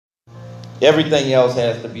Everything else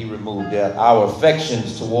has to be removed. That our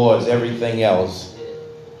affections towards everything else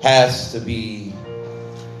has to be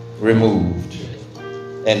removed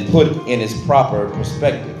and put in its proper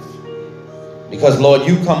perspective. Because, Lord,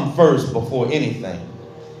 you come first before anything.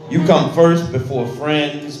 You come first before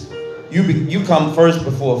friends. You come first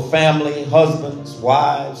before family, husbands,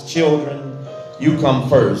 wives, children. You come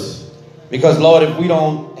first. Because, Lord, if we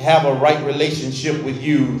don't have a right relationship with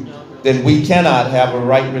you, then we cannot have a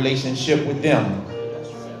right relationship with them.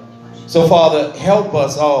 So, Father, help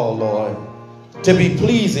us all, Lord, to be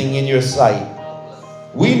pleasing in your sight.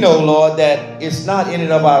 We know, Lord, that it's not in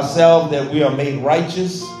and of ourselves that we are made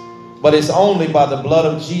righteous, but it's only by the blood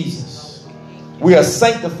of Jesus. We are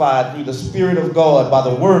sanctified through the Spirit of God, by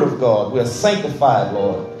the Word of God. We are sanctified,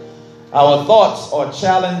 Lord. Our thoughts are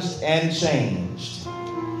challenged and changed.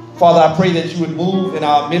 Father, I pray that you would move in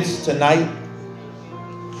our midst tonight.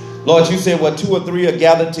 Lord, you said, where 2 or 3 are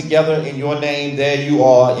gathered together in your name, there you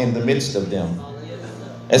are in the midst of them.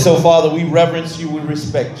 And so, Father, we reverence you, we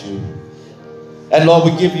respect you. And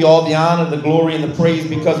Lord, we give you all the honor, the glory, and the praise,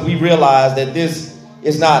 because we realize that this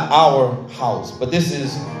is not our house, but this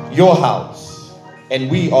is your house.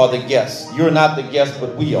 And we are the guests. You're not the guest,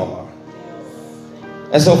 but we are.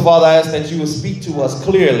 And so, Father, I ask that you would speak to us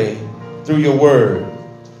clearly through your word.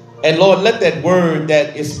 And Lord, let that word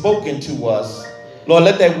that is spoken to us, Lord,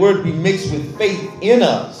 let that word be mixed with faith in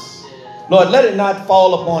us. Lord, let it not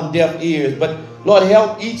fall upon deaf ears, but Lord,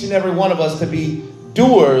 help each and every one of us to be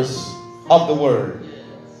doers of the word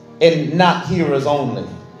and not hearers only.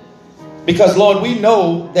 Because, Lord, we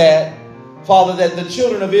know that, Father, that the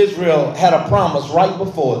children of Israel had a promise right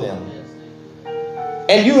before them.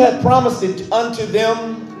 And you had promised it unto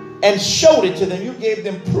them and showed it to them. You gave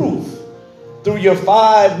them proof through your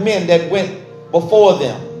 5 men that went before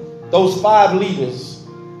them. Those 5 leaders.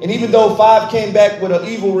 And even though 5 came back with an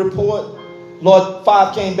evil report, Lord,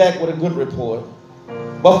 5 came back with a good report.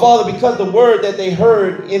 But Father, because the word that they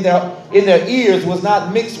heard in their ears was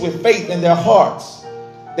not mixed with faith in their hearts,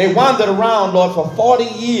 they wandered around, Lord, for 40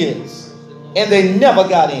 years and they never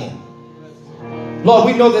got in. Lord,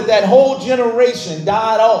 we know that that whole generation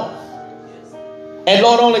died off. And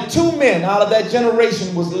Lord, only 2 men out of that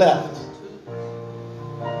generation was left.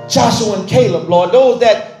 Joshua and Caleb, Lord, those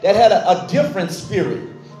that had a different spirit.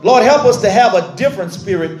 Lord, help us to have a different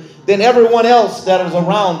spirit than everyone else that is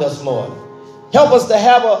around us, Lord. Help us to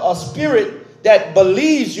have a spirit that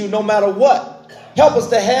believes you no matter what. Help us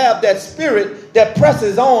to have that spirit that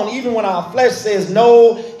presses on even when our flesh says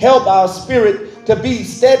no. Help our spirit to be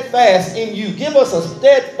steadfast in you. Give us a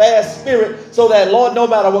steadfast spirit so that, Lord, no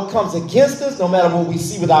matter what comes against us, no matter what we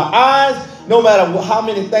see with our eyes, no matter how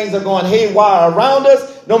many things are going haywire around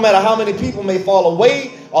us, no matter how many people may fall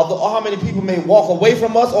away or how many people may walk away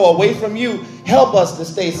from us or away from you, help us to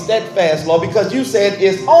stay steadfast, Lord, because you said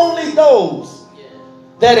it's only those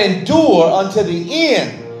that endure unto the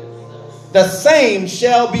end, the same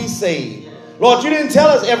shall be saved. Lord, you didn't tell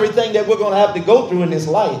us everything that we're going to have to go through in this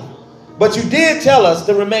life, but you did tell us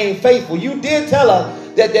to remain faithful. You did tell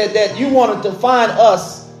us that you wanted to find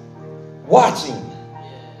us watching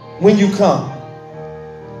when you come.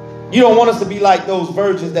 You don't want us to be like those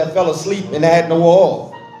virgins that fell asleep and had no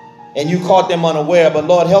oil, and you caught them unaware. But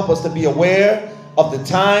Lord, help us to be aware of the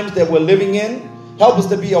times that we're living in. Help us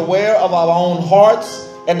to be aware of our own hearts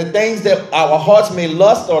and the things that our hearts may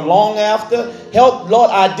lust or long after. Help,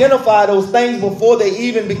 Lord, identify those things before they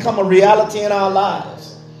even become a reality in our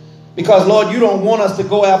lives. Because, Lord, you don't want us to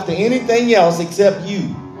go after anything else except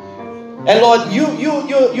you. And, Lord, you're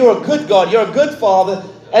a good God. You're a good Father.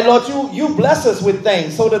 And, Lord, you bless us with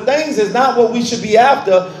things. So the things is not what we should be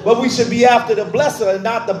after, but we should be after the blesser and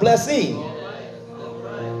not the blessing.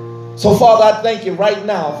 So, Father, I thank you right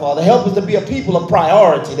now, Father. Help us to be a people of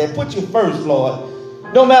priority that put you first, Lord.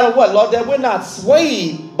 No matter what, Lord, that we're not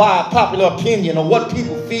swayed by popular opinion or what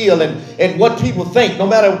people feel and what people think, no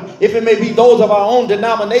matter if it may be those of our own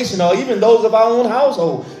denomination or even those of our own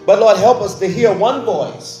household. But, Lord, help us to hear one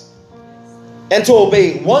voice and to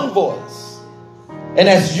obey one voice. And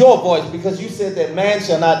that's your voice, because you said that man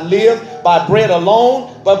shall not live by bread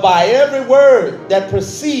alone, but by every word that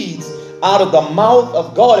proceeds out of the mouth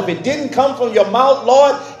of God. If it didn't come from your mouth,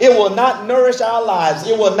 Lord, it will not nourish our lives.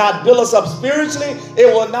 It will not build us up spiritually. It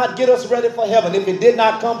will not get us ready for heaven if it did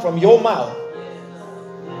not come from your mouth.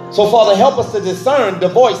 So, Father, help us to discern the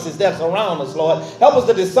voices that surround us, Lord. Help us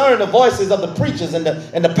to discern the voices of the preachers and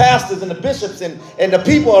the pastors and the bishops and the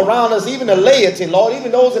people around us, even the laity, Lord,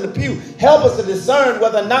 even those in the pew. Help us to discern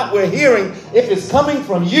whether or not we're hearing if it's coming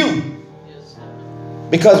from you.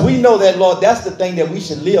 Because we know that, Lord, that's the thing that we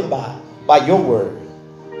should live by your word.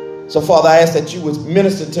 So, Father, I ask that you would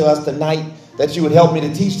minister to us tonight, that you would help me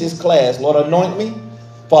to teach this class. Lord, anoint me.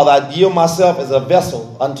 Father, I yield myself as a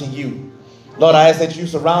vessel unto you. Lord, I ask that you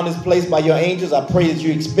surround this place by your angels. I pray that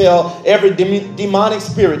you expel every demonic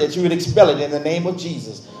spirit, that you would expel it in the name of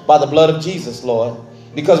Jesus, by the blood of Jesus, Lord.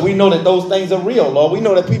 Because we know that those things are real, Lord. We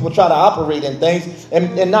know that people try to operate in things,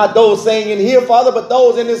 and not those saying in here, Father, but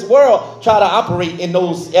those in this world try to operate in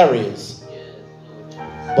those areas.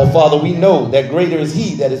 But Father, we know that greater is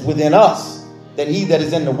he that is within us than he that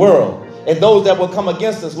is in the world. And those that will come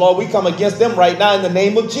against us, Lord, we come against them right now in the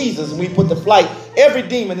name of Jesus. And we put to flight every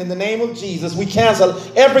demon in the name of Jesus. We cancel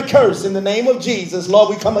every curse in the name of Jesus. Lord,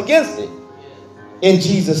 we come against it in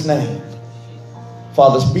Jesus' name.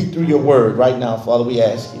 Father, speak through your word right now. Father, we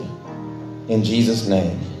ask you in Jesus'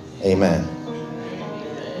 name. Amen.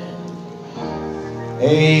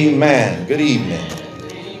 Amen. Good evening.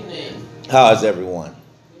 How is everyone?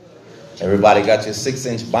 Everybody got your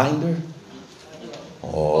 6-inch binder?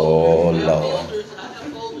 Oh, Lord.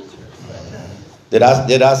 Did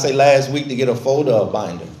I say last week to get a folder or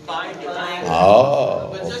binder?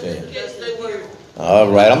 Oh, okay.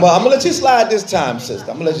 All right. I'm going to let you slide this time, sister.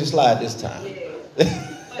 I'm going to let you slide this time.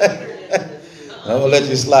 I'm going to let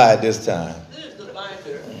you slide this time.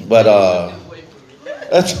 But,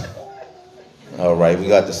 that's... All right. We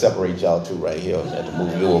got to separate y'all two right here. I have to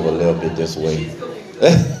move you over a little bit this way.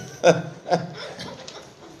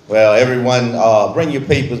 Well, everyone, bring your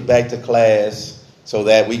papers back to class so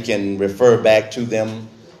that we can refer back to them.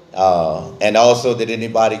 And also, did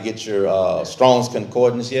anybody get your Strong's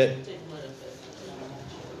Concordance yet?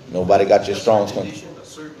 Nobody got your Strong's Concordance?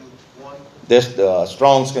 This the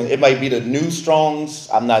Strong's. It might be the new Strong's.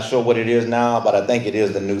 I'm not sure what it is now, but I think it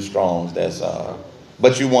is the new Strong's.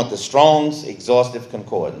 But you want the Strong's Exhaustive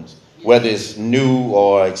Concordance, whether it's new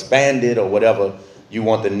or expanded or whatever. You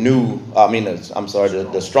want the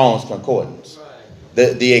Strong's Concordance.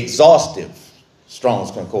 The exhaustive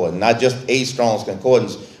Strong's Concordance. Not just a Strong's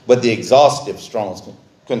Concordance, but the exhaustive Strong's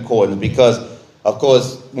Concordance. Because, of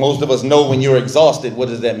course, most of us know when you're exhausted, what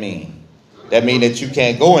does that mean? That means that you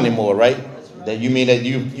can't go anymore, right? That you mean that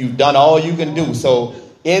you've done all you can do. So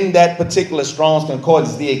in that particular Strong's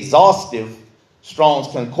Concordance, the exhaustive Strong's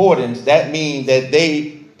Concordance, that means that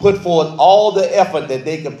they put forth all the effort that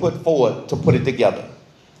they could put forward to put it together.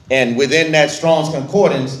 And within that Strong's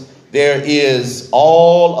Concordance, there is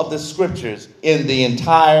all of the scriptures in the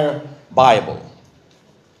entire Bible.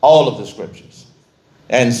 All of the scriptures.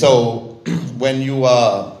 And so when you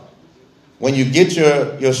get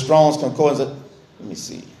your Strong's Concordance, let me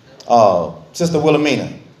see. Sister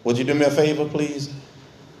Wilhelmina, would you do me a favor, please?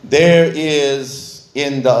 There is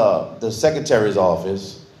in the secretary's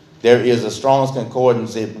office, there is a Strong's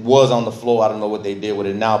Concordance. It was on the floor. I don't know what they did with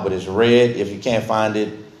it now, but it's red. If you can't find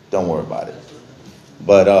it, don't worry about it.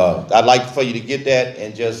 But I'd like for you to get that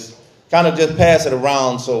and just kind of just pass it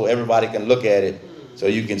around so everybody can look at it so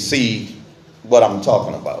you can see what I'm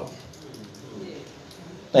talking about.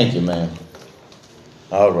 Thank you, ma'am.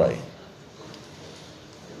 All right.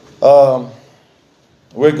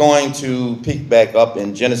 We're going to pick back up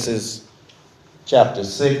in Genesis chapter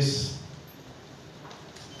 6.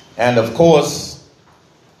 And of course,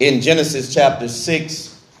 in Genesis chapter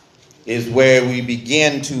 6 is where we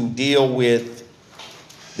begin to deal with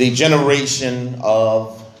the generation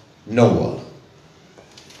of Noah.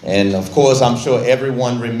 And of course, I'm sure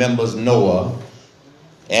everyone remembers Noah.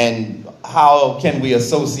 And how can we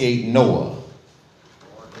associate Noah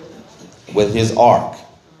with his ark?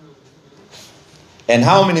 And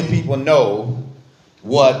how many people know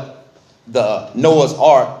what the Noah's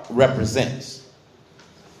ark represents?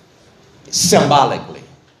 Symbolically,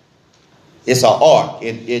 it's an ark.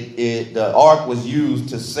 The ark was used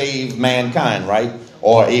to save mankind, right?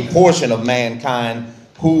 Or a portion of mankind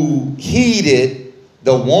who heeded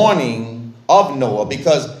the warning of Noah.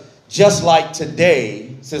 Because just like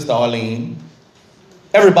today, Sister Arlene,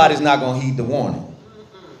 everybody's not going to heed the warning.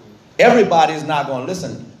 Everybody's not going to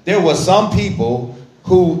listen. There were some people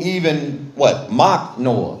who even, mocked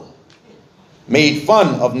Noah, made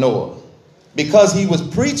fun of Noah, because he was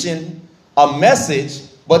preaching a message,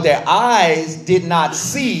 but their eyes did not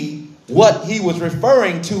see what he was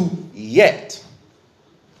referring to yet.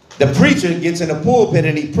 The preacher gets in the pulpit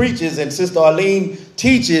and he preaches, and Sister Arlene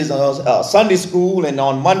teaches Sunday school and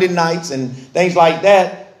on Monday nights and things like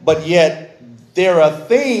that, but yet there are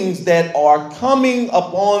things that are coming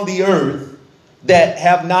upon the earth that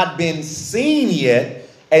have not been seen yet,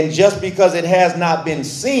 and just because it has not been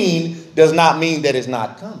seen does not mean that it's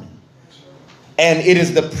not coming. And it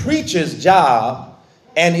is the preacher's job,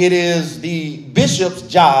 and it is the bishop's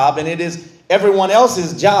job, and it is everyone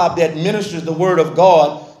else's job that ministers the word of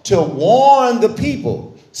God to warn the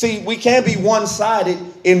people. See, we can't be one-sided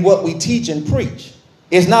in what we teach and preach.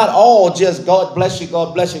 It's not all just God bless you,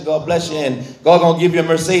 God bless you, God bless you, and God going to give you a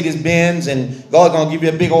Mercedes-Benz, and God going to give you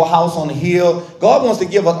a big old house on the hill. God wants to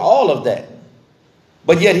give us all of that.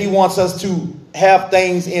 But yet he wants us to have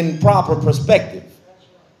things in proper perspective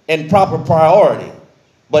and proper priority.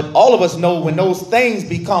 But all of us know when those things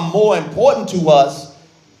become more important to us,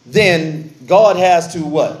 then God has to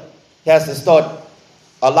what? He has to start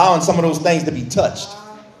allowing some of those things to be touched.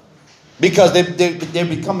 Because they're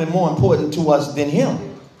becoming more important to us than him.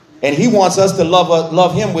 And he wants us to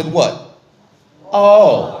love him with what?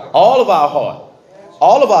 All of our heart,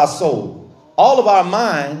 all of our soul, all of our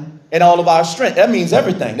mind, and all of our strength. That means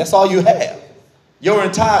everything. That's all you have. Your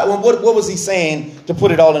entire, what was he saying to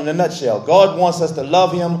put it all in a nutshell? God wants us to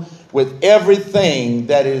love him with everything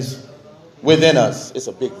that is within us. It's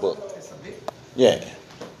a big book. Yeah.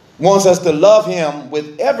 Wants us to love him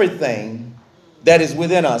with everything that is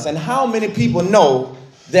within us. And how many people know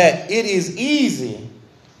that it is easy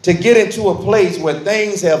to get into a place where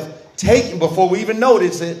things have taken, before we even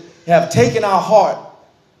notice it, have taken our heart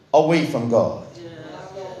away from God.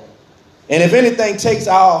 And if anything takes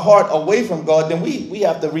our heart away from God, then we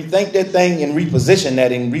have to rethink that thing and reposition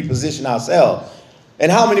that and reposition ourselves.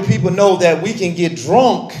 And how many people know that we can get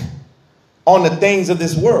drunk on the things of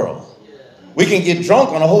this world? We can get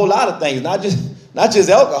drunk on a whole lot of things, not just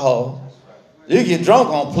alcohol. You get drunk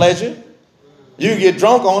on pleasure. You get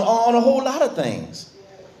drunk on a whole lot of things.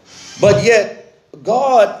 But yet,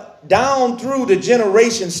 God, down through the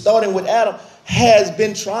generations, starting with Adam, has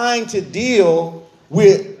been trying to deal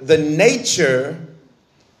with the nature.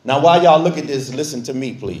 Now, while y'all look at this, listen to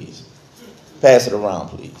me, please. Pass it around,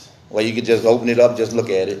 please. Well, you can just open it up, just look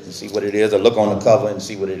at it and see what it is, or look on the cover and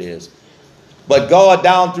see what it is. But God,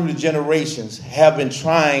 down through the generations, have been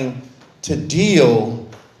trying to deal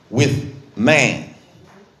with man.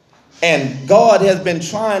 And God has been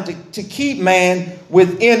trying to keep man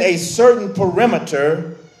within a certain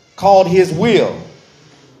perimeter called his will.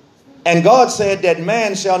 And God said that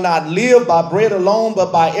man shall not live by bread alone,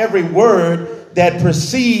 but by every word that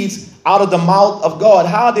proceeds out of the mouth of God.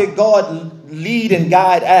 How did God lead and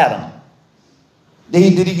guide Adam?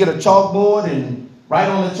 Did he get a chalkboard and write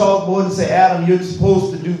on the chalkboard and say, Adam, you're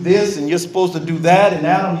supposed to do this and you're supposed to do that, and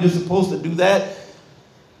Adam, you're supposed to do that?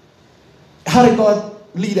 How did God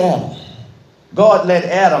lead Adam? God led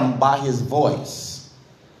Adam by his voice.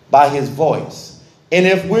 By his voice. And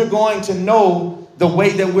if we're going to know the way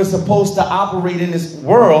that we're supposed to operate in this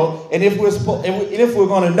world, and if we're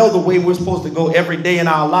going to know the way we're supposed to go every day in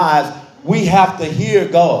our lives, we have to hear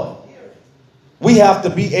God. We have to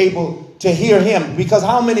be able to hear him. Because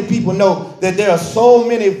how many people know that there are so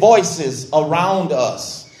many voices around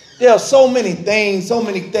us? There are so many things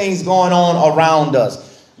going on around us.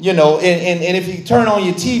 You know, and if you turn on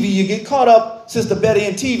your TV, you get caught up, Sister Betty,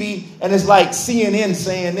 in TV, and it's like CNN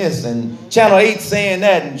saying this, and Channel 8 saying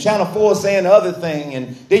that, and Channel 4 saying the other thing,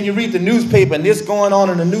 and then you read the newspaper, and this going on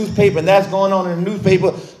in the newspaper, and that's going on in the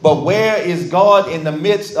newspaper. But where is God in the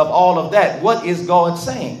midst of all of that? What is God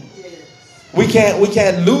saying? We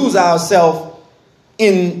can't lose ourselves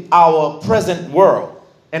in our present world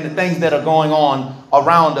and the things that are going on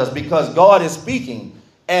around us, because God is speaking.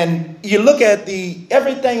 And you look at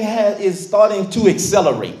everything is starting to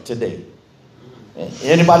accelerate today.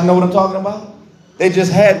 Anybody know what I'm talking about? They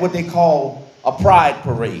just had what they call a pride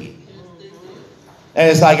parade. And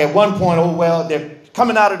it's like at one point, they're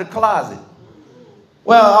coming out of the closet.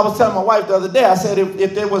 Well, I was telling my wife the other day, I said,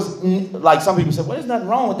 if there was, like some people said, well, there's nothing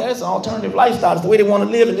wrong with that. It's an alternative lifestyle. It's the way they want to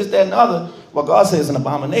live and this, that, and the other. Well, God says it's an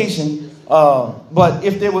abomination. But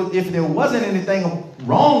if there wasn't anything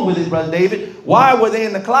wrong with it, Brother David, why were they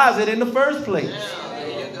in the closet in the first place?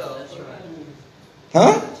 There you go.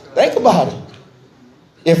 Huh? Think about it.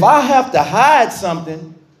 If I have to hide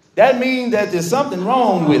something, that means that there's something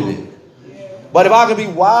wrong with it. But if I can be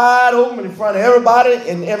wide open in front of everybody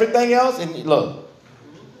and everything else, and look,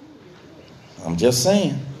 I'm just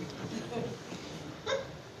saying.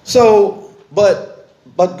 So, but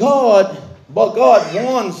God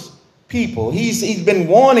warns people. He's been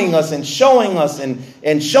warning us and showing us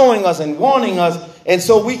and showing us and warning us. And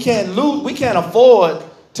so we can't afford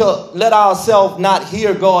to let ourselves not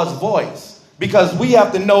hear God's voice, because we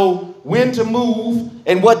have to know when to move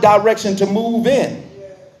and what direction to move in.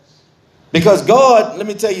 Because God, let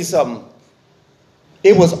me tell you something.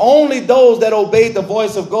 It was only those that obeyed the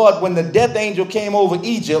voice of God when the death angel came over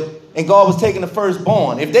Egypt and God was taking the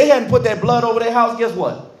firstborn. If they hadn't put that blood over their house, guess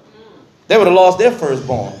what? They would have lost their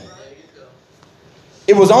firstborn.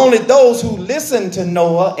 It was only those who listened to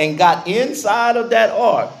Noah and got inside of that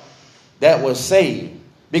ark that were saved.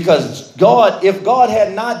 Because God, if God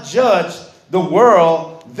had not judged the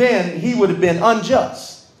world, then he would have been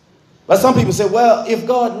unjust. But some people say, well, if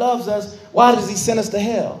God loves us, why does he send us to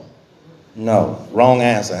hell? No, wrong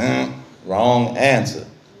answer. Wrong answer.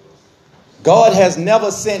 God has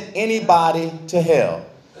never sent anybody to hell.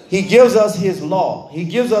 He gives us his law. He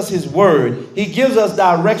gives us his word. He gives us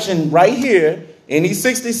direction right here in these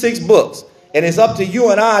 66 books. And it's up to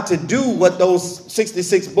you and I to do what those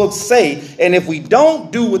 66 books say. And if we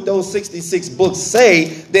don't do what those 66 books say,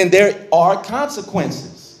 then there are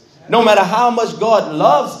consequences. No matter how much God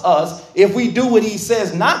loves us, if we do what he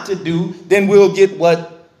says not to do, then we'll get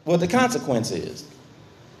what the consequence is.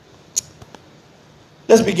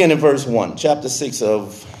 Let's begin in verse 1, chapter 6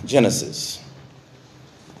 of Genesis.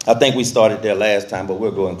 I think we started there last time, but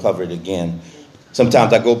we'll go and cover it again.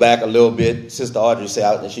 Sometimes I go back a little bit. Sister Audrey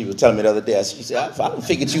said, and she was telling me the other day, she said, if I don't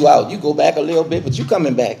figure you out, you go back a little bit, but you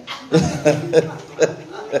coming back.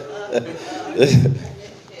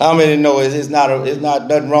 How many know it's not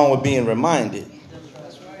nothing wrong with being reminded?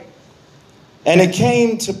 And it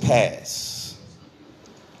came to pass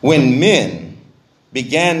when men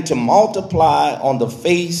began to multiply on the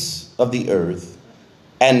face of the earth,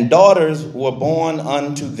 and daughters were born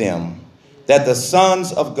unto them, that the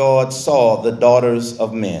sons of God saw the daughters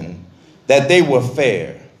of men, that they were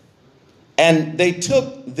fair. And they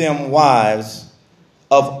took them wives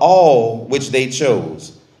of all which they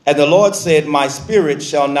chose. And the Lord said, my spirit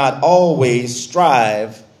shall not always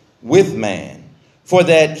strive with man, for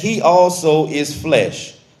that he also is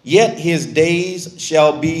flesh. Yet his days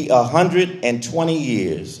shall be 120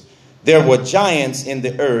 years. There were giants in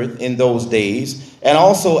the earth in those days, and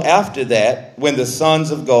also after that, when the sons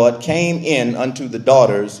of God came in unto the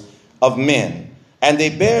daughters of men, and they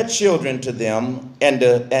bare children to them, and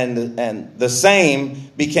the same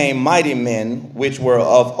became mighty men, which were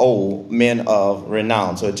of old, men of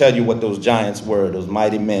renown. So I tell you what those giants were, those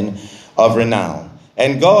mighty men of renown.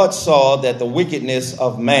 And God saw that the wickedness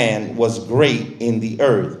of man was great in the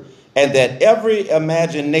earth, and that every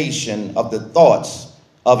imagination of the thoughts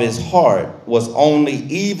of his heart was only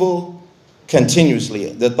evil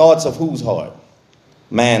continuously. The thoughts of whose heart?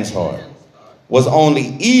 Man's heart. Was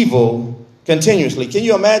only evil continuously. Can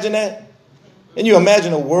you imagine that? Can you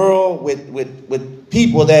imagine a world with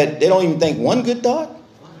people that they don't even think one good thought?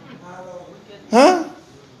 Huh?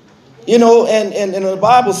 You know, and the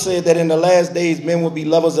Bible said that in the last days men will be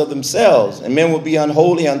lovers of themselves, and men will be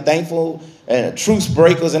unholy, unthankful, and truce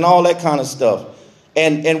breakers and all that kind of stuff.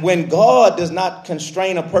 And when God does not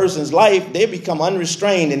constrain a person's life, they become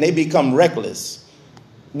unrestrained and they become reckless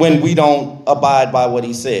when we don't abide by what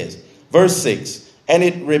he says. Verse 6, and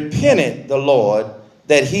it repented the Lord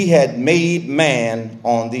that he had made man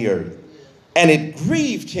on the earth, and it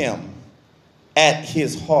grieved him at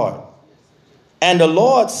his heart. And the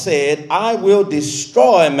Lord said, I will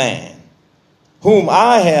destroy man, whom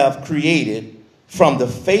I have created from the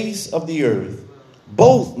face of the earth,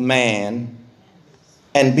 both man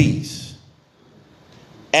and beast,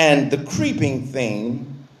 and the creeping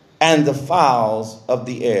thing, and the fowls of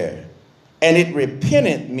the air. And it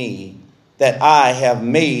repented me that I have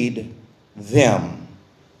made them.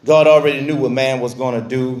 God already knew what man was going to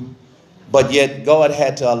do, but yet God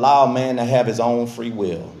had to allow man to have his own free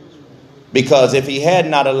will. Because if he had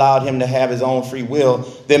not allowed him to have his own free will,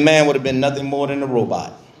 then man would have been nothing more than a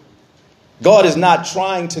robot. God is not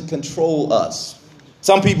trying to control us.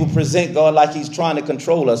 Some people present God like he's trying to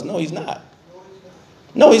control us. No, he's not.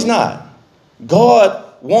 No, he's not. God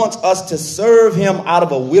wants us to serve him out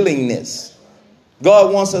of a willingness.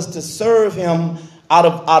 God wants us to serve him out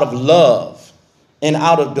of love and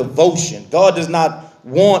out of devotion. God does not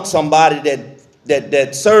want somebody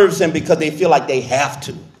that serves him because they feel like they have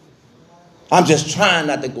to. I'm just trying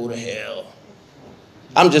not to go to hell.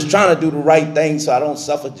 I'm just trying to do the right thing so I don't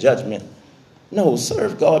suffer judgment. No,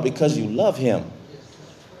 serve God because you love him.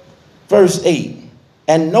 Verse 8,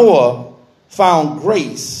 and Noah found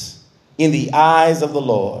grace in the eyes of the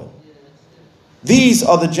Lord. These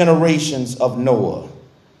are the generations of Noah.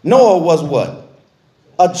 Noah was what?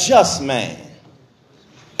 A just man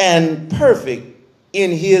and perfect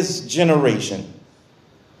in his generation.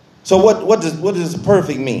 So what does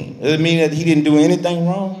perfect mean? Does it mean that he didn't do anything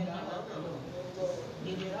wrong?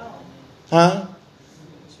 Huh?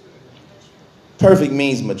 Perfect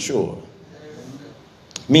means mature.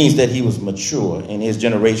 Means that he was mature in his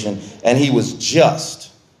generation and he was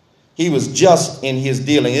just. He was just in his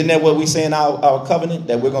dealing. Isn't that what we say in our covenant?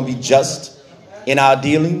 That we're going to be just in our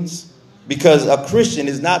dealings? Because a Christian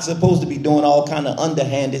is not supposed to be doing all kind of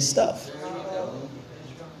underhanded stuff.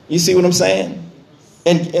 You see what I'm saying?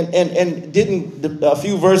 And didn't a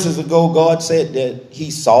few verses ago God said that he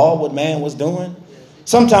saw what man was doing?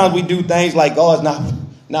 Sometimes we do things like God's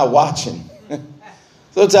not watching.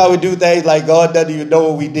 Sometimes we do things like God doesn't even know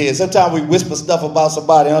what we did. Sometimes we whisper stuff about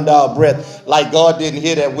somebody under our breath like God didn't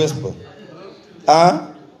hear that whisper.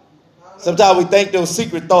 Sometimes we think those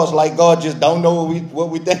secret thoughts like God just don't know what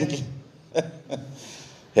we thinking.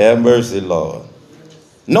 Have mercy, Lord.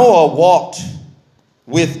 Noah walked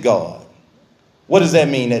with God. What does that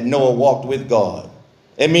mean, that Noah walked with God?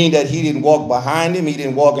 It means that he didn't walk behind him. He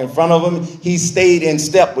didn't walk in front of him. He stayed in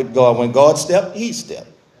step with God. When God stepped, he stepped.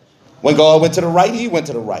 When God went to the right, he went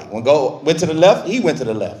to the right. When God went to the left, he went to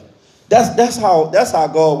the left. That's how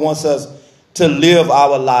God wants us to live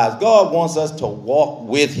our lives. God wants us to walk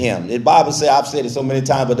with him. The Bible says, I've said it so many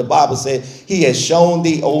times, but the Bible says he has shown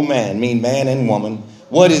thee, O man, mean man and woman,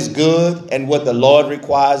 what is good and what the Lord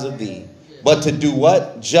requires of thee. But to do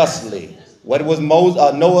what? Justly. What was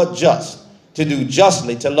Noah just? To do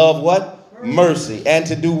justly, to love what? Mercy. And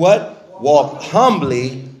to do what? Walk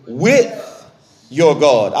humbly with your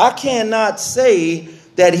God. I cannot say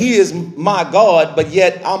that he is my God, but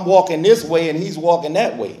yet I'm walking this way and he's walking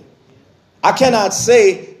that way. I cannot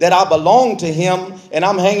say that I belong to him and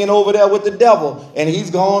I'm hanging over there with the devil and he's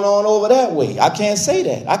going on over that way. I can't say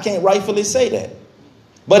that. I can't rightfully say that.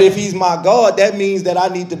 But if he's my God, that means that I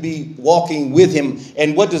need to be walking with him.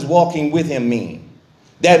 And what does walking with him mean?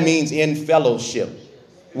 That means in fellowship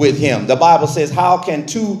with him. The Bible says, how can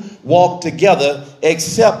two walk together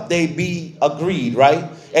except they be agreed, right?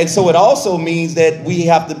 And so it also means that we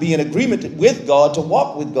have to be in agreement with God to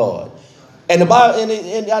walk with God. And the Bible,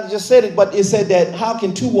 and I just said it, but it said that how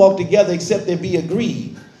can two walk together except they be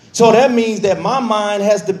agreed? So that means that my mind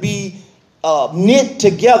has to be knit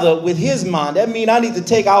together with his mind. That means I need to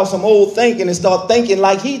take out some old thinking and start thinking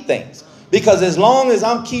like he thinks. Because as long as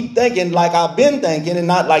I'm keep thinking like I've been thinking and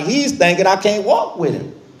not like he's thinking, I can't walk with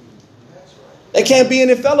him. They can't be in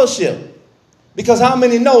a fellowship. Because how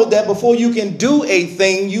many know that before you can do a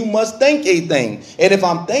thing, you must think a thing? And if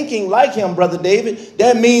I'm thinking like him, Brother David,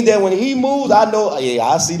 that means that when he moves, I know, yeah,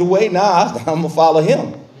 I see the way now. I'm going to follow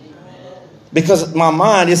him. Because my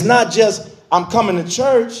mind, it's not just I'm coming to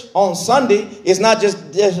church on Sunday. It's not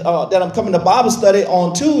just that I'm coming to Bible study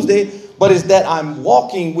on Tuesday, but it's that I'm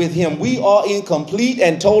walking with him. We are in complete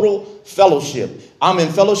and total fellowship. I'm in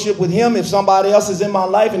fellowship with him. If somebody else is in my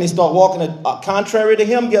life and they start walking contrary to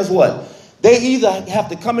him, guess what? They either have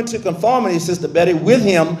to come into conformity, Sister Betty, with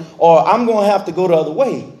him, or I'm going to have to go the other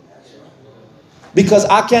way. Because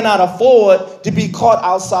I cannot afford to be caught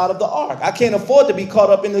outside of the ark. I can't afford to be caught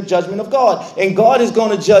up in the judgment of God. And God is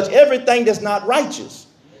going to judge everything that's not righteous.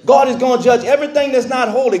 God is going to judge everything that's not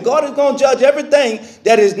holy. God is going to judge everything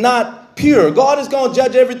that is not pure. God is going to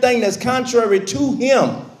judge everything that's contrary to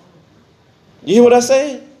him. You hear what I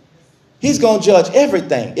say? He's going to judge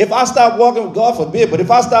everything. If I stop walking with God, forbid, but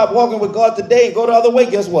if I stop walking with God today and go the other way,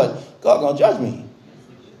 guess what? God's going to judge me.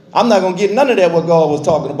 I'm not going to get none of that what God was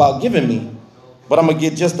talking about giving me. But I'm going to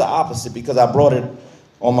get just the opposite because I brought it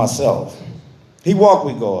on myself. He walked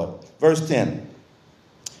with God. Verse 10.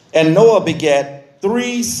 And Noah begat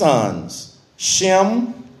 3 sons,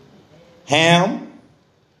 Shem, Ham,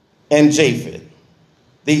 and Japheth.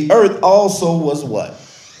 The earth also was what?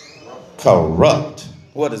 Corrupt.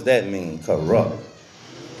 What does that mean, corrupt?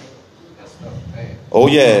 Oh,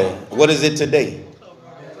 yeah. What is it today?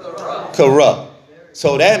 Corrupt.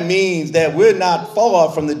 So that means that we're not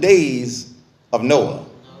far from the days of Noah.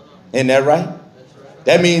 Isn't that right?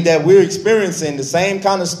 That means that we're experiencing the same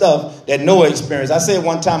kind of stuff that Noah experienced. I said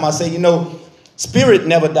one time, I said, spirit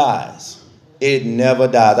never dies. It never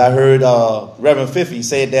dies. I heard Reverend Fiffy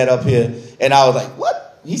said that up here, and I was like,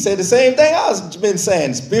 what? He said the same thing I've been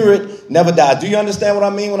saying. Spirit never dies. Do you understand what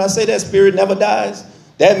I mean when I say that spirit never dies?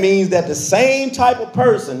 That means that the same type of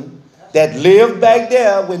person that lived back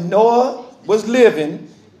there when Noah was living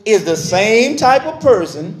is the same type of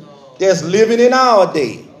person that's living in our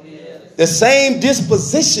day. The same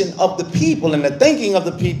disposition of the people and the thinking of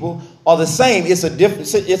the people are the same. It's a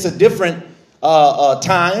different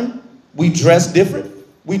time. We dress different.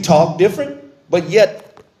 We talk different. But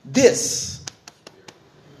yet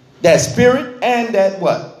that spirit and that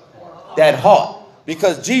what? That heart.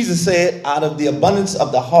 Because Jesus said, out of the abundance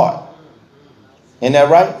of the heart. Isn't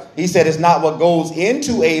that right? He said it's not what goes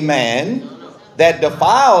into a man that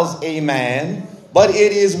defiles a man, but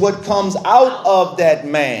it is what comes out of that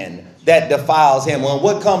man that defiles him. Well,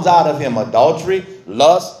 what comes out of him? Adultery,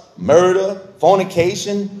 lust, murder,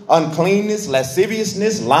 fornication, uncleanness,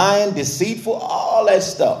 lasciviousness, lying, deceitful, all that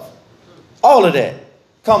stuff. All of that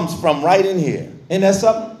comes from right in here. Isn't that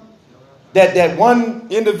something? that one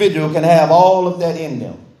individual can have all of that in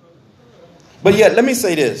them. But yet, let me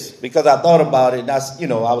say this, because I thought about it. That's, I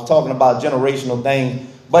was talking about generational things,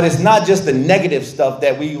 but it's not just the negative stuff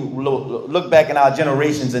that we look back in our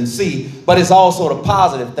generations and see, but it's also the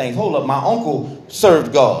positive things. Hold up, my uncle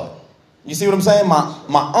served God. You see what I'm saying? My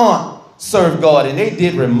aunt served God, and they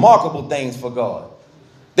did remarkable things for God.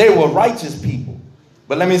 They were righteous people.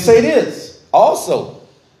 But let me say this also,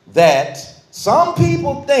 that some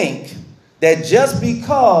people think that just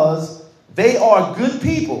because they are good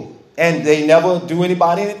people and they never do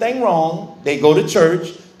anybody anything wrong, they go to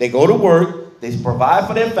church, they go to work, they provide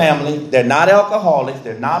for their family, they're not alcoholics,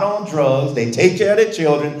 they're not on drugs, they take care of their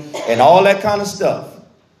children and all that kind of stuff.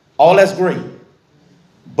 All that's great.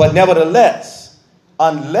 But nevertheless,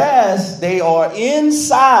 unless they are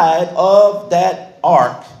inside of that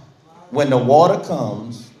ark, when the water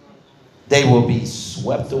comes, they will be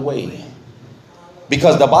swept away.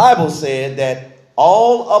 Because the Bible said that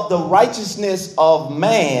all of the righteousness of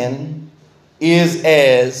man is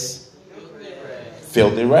as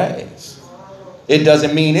filthy rags. It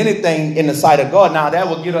doesn't mean anything in the sight of God. Now, that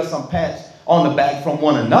will get us some pats on the back from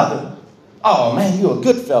one another. Oh, man, you're a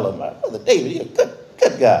good fellow, man. Brother David, you're a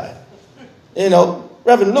good guy.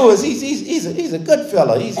 Reverend Lewis, he's a good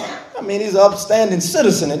fellow. He's an upstanding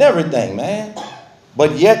citizen and everything, man.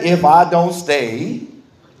 But yet, if I don't stay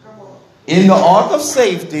in the ark of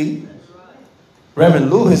safety, Reverend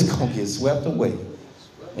Lewis is going to get swept away.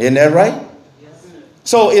 Isn't that right?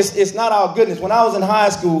 So it's not our goodness. When I was in high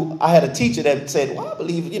school, I had a teacher that said, well, I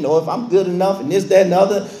believe, if I'm good enough and this, that, and the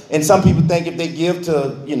other. And some people think if they give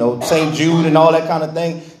to, St. Jude and all that kind of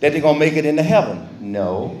thing, that they're going to make it into heaven.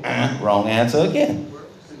 No, wrong answer again.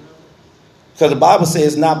 Because the Bible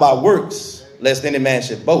says it's not by works, lest any man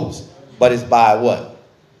should boast. But it's by what?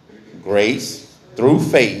 Grace, through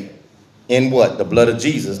faith, in what? The blood of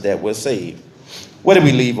Jesus that we're saved. Where did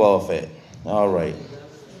we leave off at? All right.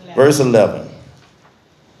 Verse 11.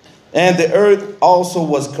 And the earth also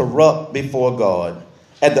was corrupt before God,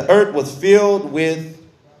 and the earth was filled with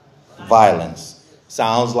violence.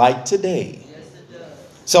 Sounds like today.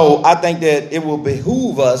 So I think that it will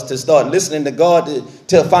behoove us to start listening to God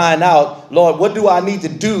to find out, Lord, what do I need to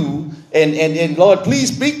do? And Lord,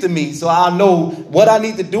 please speak to me so I'll know what I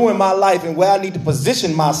need to do in my life and where I need to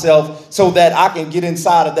position myself so that I can get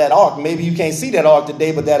inside of that ark. Maybe you can't see that ark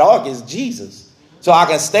today, but that ark is Jesus. So I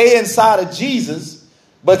can stay inside of Jesus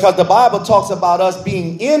because the Bible talks about us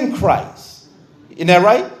being in Christ. Isn't that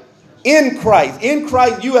right? In Christ. In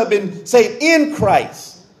Christ, you have been saved in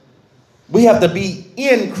Christ. We have to be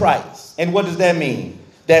in Christ. And what does that mean?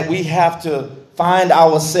 That we have to find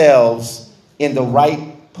ourselves in the right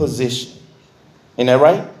position. Isn't that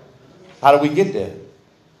right? How do we get there?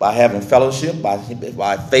 By having fellowship, by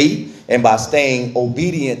faith, and by staying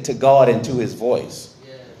obedient to God and to his voice.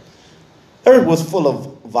 Earth was full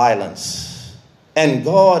of violence. And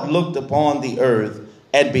God looked upon the earth,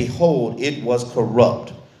 and behold, it was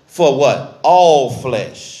corrupt. For what? All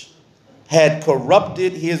flesh had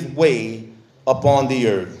corrupted his way upon the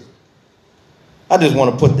earth. I just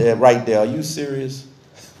want to put that right there. Are you serious?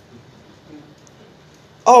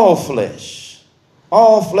 All flesh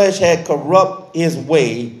had corrupt his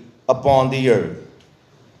way upon the earth.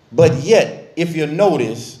 But yet, if you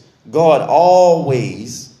notice, God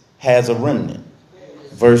always has a remnant.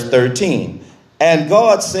 Verse 13. And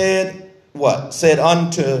God said, what? Said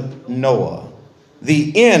unto Noah,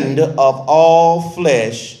 the end of all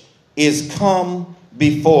flesh is come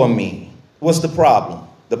before me. What's the problem?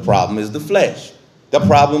 The problem is the flesh. The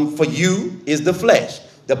problem for you is the flesh.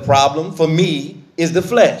 The problem for me is the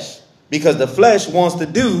flesh. Because the flesh wants to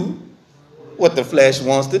do what the flesh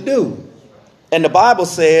wants to do. And the Bible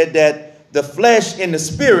said that the flesh and the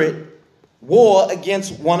spirit war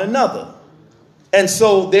against one another. And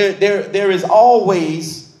so there is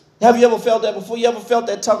always, have you ever felt that before? You ever felt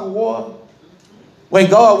that tug of war? When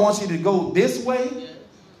God wants you to go this way,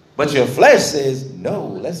 but your flesh says, no,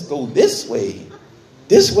 let's go this way.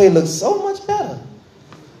 This way looks so much better.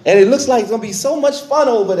 And it looks like it's going to be so much fun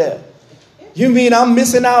over there. You mean I'm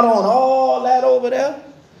missing out on all that over there?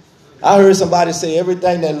 I heard somebody say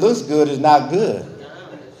everything that looks good is not good.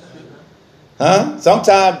 Huh?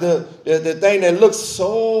 Sometimes the thing that looks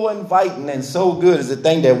so inviting and so good is the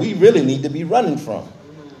thing that we really need to be running from.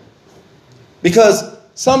 Because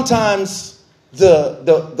sometimes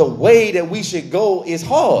the way that we should go is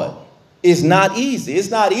hard. It's not easy.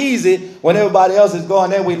 It's not easy when everybody else is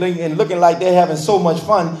going that way and looking like they're having so much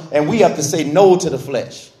fun, and we have to say no to the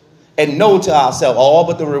flesh and no to ourselves. Oh,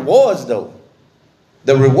 but the rewards, though.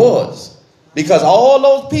 The rewards. Because all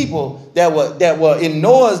those people that were in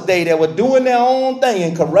Noah's day, that were doing their own thing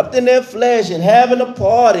and corrupting their flesh and having a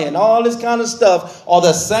party and all this kind of stuff, are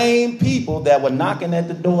the same people that were knocking at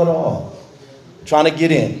the door to all, trying to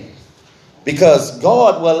get in. Because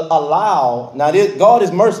God will allow, now God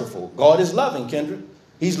is merciful. God is loving, Kendra.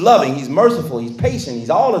 He's loving, he's merciful, he's patient, he's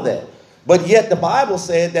all of that. But yet the Bible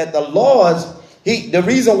said that the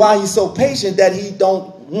reason why he's so patient, that he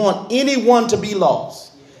don't want anyone to be lost.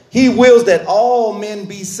 He wills that all men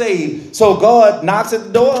be saved. So God knocks at the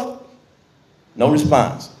door, no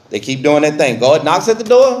response. They keep doing that thing. God knocks at the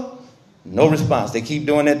door, no response. They keep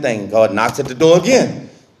doing that thing. God knocks at the door again,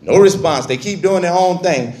 no response. They keep doing their own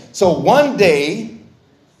thing. So one day,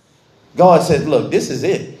 God says, look, this is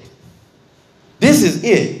it. This is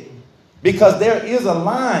it. Because there is a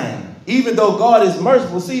line. Even though God is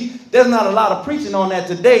merciful. See, there's not a lot of preaching on that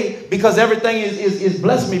today, because everything is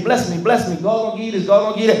bless me, bless me, bless me. God gonna give this,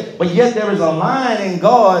 God gonna give that. But yet there is a line in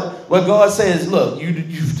God where God says, look,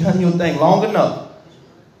 you've done your thing long enough.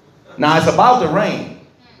 Now it's about to rain.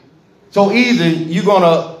 So either you're going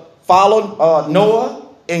to follow Noah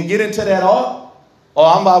and get into that ark, or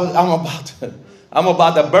I'm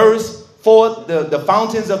about to burst forth the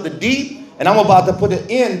fountains of the deep, and I'm about to put an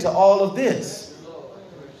end to all of this.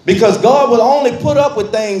 Because God will only put up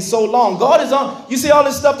with things so long. God is on. You see all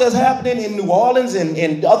this stuff that's happening in New Orleans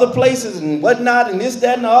and other places and whatnot, and this,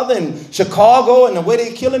 that, and the other, and Chicago, and the way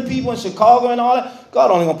they're killing people in Chicago and all that. God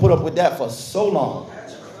only going to put up with that for so long.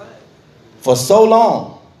 For so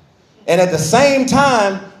long. And at the same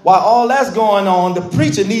time, while all that's going on, the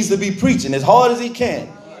preacher needs to be preaching as hard as he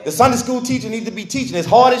can. The Sunday school teacher needs to be teaching as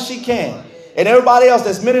hard as she can. And everybody else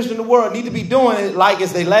that's ministering the word need to be doing it like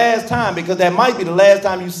it's their last time, because that might be the last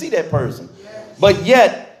time you see that person. But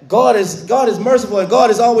yet, God is merciful, and God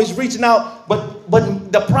is always reaching out.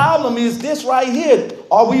 But the problem is this right here.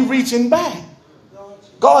 Are we reaching back?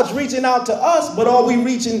 God's reaching out to us, but are we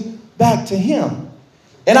reaching back to him?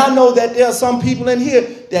 And I know that there are some people in here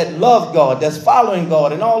that love God, that's following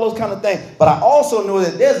God and all those kind of things. But I also know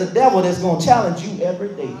that there's a devil that's going to challenge you every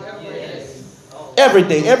day. Every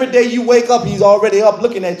day. Every day you wake up, he's already up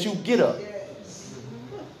looking at you. Get up.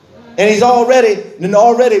 And he's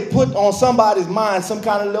already put on somebody's mind some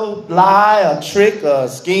kind of little lie, a trick, a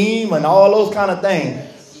scheme, and all those kind of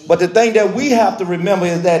things. But the thing that we have to remember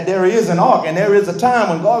is that there is an ark, and there is a time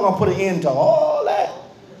when God's going to put an end to all that.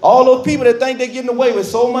 All those people that think they're getting away with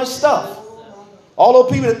so much stuff. All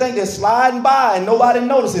those people that think they're sliding by and nobody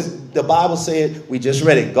notices. The Bible said, we just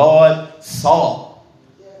read it, God saw.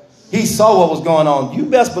 He saw what was going on. You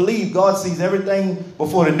best believe God sees everything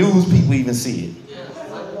before the news people even see it.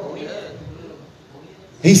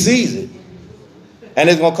 He sees it. And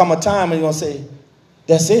there's going to come a time when he's going to say,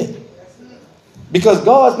 that's it. Because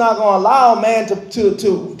God's not going to allow man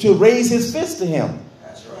to raise his fist to him.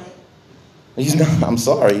 That's right. He's not. I'm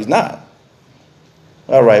sorry, he's not.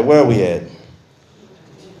 All right, where are we at?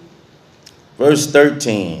 Verse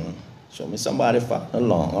 13. Show me somebody following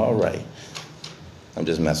along. All right. I'm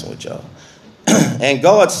just messing with y'all. And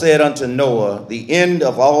God said unto Noah, the end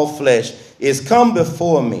of all flesh is come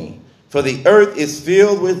before me, for the earth is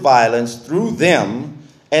filled with violence through them,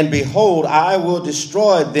 and behold, I will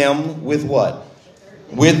destroy them with what?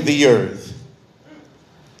 With the earth.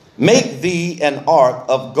 Make thee an ark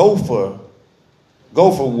of gopher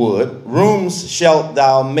wood. Rooms shalt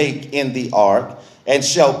thou make in the ark, and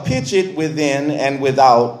shalt pitch it within and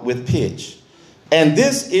without with pitch. And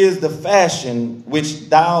this is the fashion which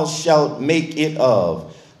thou shalt make it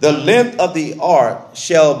of. The length of the ark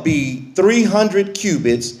shall be 300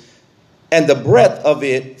 cubits, and the breadth of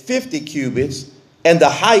it 50 cubits, and the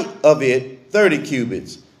height of it 30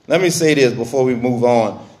 cubits. Let me say this before we move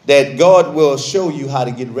on, that God will show you how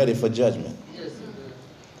to get ready for judgment.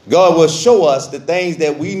 God will show us the things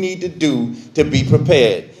that we need to do to be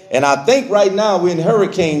prepared. And I think right now we're in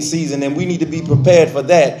hurricane season, and we need to be prepared for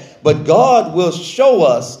that. But God will show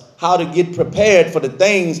us how to get prepared for the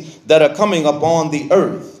things that are coming upon the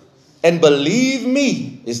earth. And believe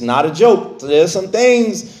me, it's not a joke. There's some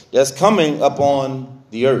things that's coming upon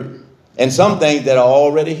the earth, and some things that are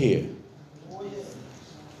already here.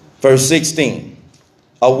 Verse 16.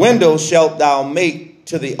 A window shalt thou make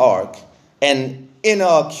to the ark, and in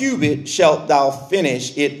a cubit shalt thou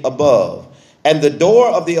finish it above. And the door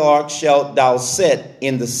of the ark shalt thou set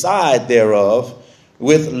in the side thereof,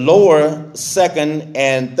 with lower, second,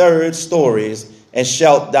 and third stories, and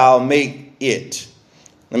shalt thou make it.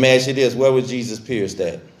 Let me ask you this. Where was Jesus pierced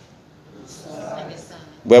at?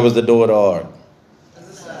 Where was the door of the ark?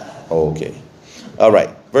 Okay. All right.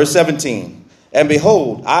 Verse 17. And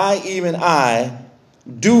behold, I, even I,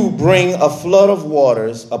 do bring a flood of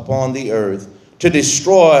waters upon the earth to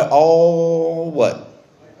destroy all what?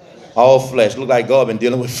 All flesh. Look like God been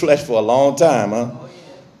dealing with flesh for a long time, huh?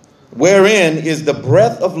 Wherein is the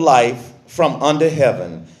breath of life from under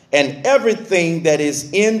heaven, and everything that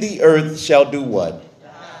is in the earth shall do what?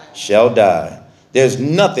 Shall die. There's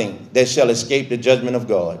nothing that shall escape the judgment of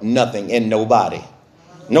God. Nothing and nobody.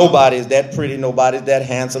 Nobody is that pretty. Nobody's that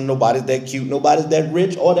handsome. Nobody's that cute. Nobody's that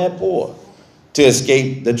rich or that poor to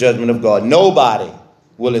escape the judgment of God. Nobody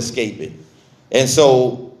will escape it. And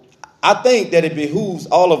so I think that it behooves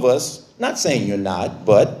all of us, not saying you're not,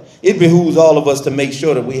 but it behooves all of us to make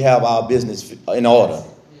sure that we have our business in order,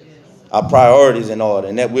 our priorities in order,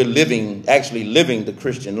 and that we're actually living the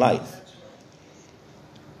Christian life.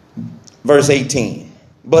 Verse 18,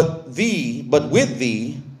 but with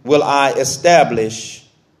thee will I establish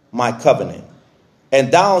my covenant,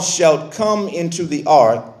 and thou shalt come into the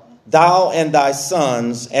ark, thou and thy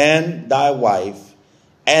sons and thy wife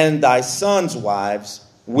and thy sons' wives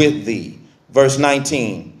with thee. Verse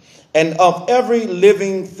 19, and of every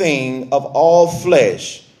living thing of all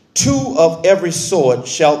flesh, 2 of every sort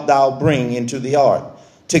shalt thou bring into the ark,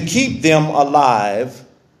 to keep them alive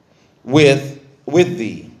with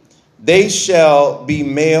thee. They shall be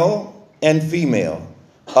male and female,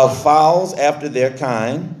 of fowls after their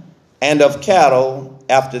kind, and of cattle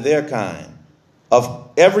after their kind, of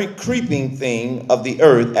every creeping thing of the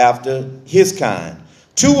earth after his kind.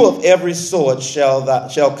 2 of every sort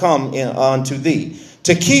shall come in unto thee,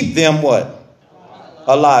 to keep them what?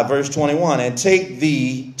 Alive. Verse 21, and take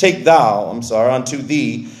thou unto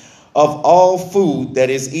thee of all food that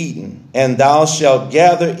is eaten, and thou shalt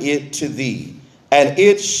gather it to thee, and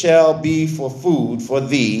it shall be for food for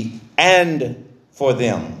thee and for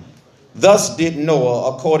them. Thus did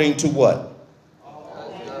Noah according to what?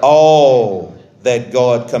 All that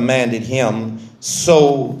God commanded him,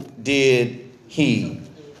 so did he.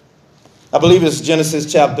 I believe it's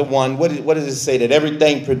Genesis chapter 1. What does it say? That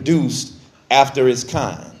everything produced after its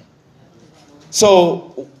kind.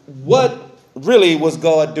 So what really was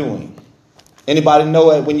God doing? Anybody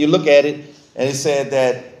know it? When you look at it, and it said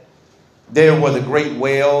that there were the great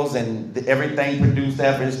whales and everything produced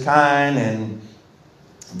after its kind, and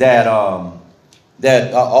that of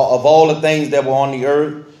all the things that were on the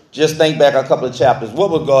earth, just think back a couple of chapters. What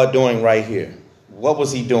was God doing right here? What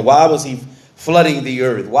was he doing? Why was he flooding the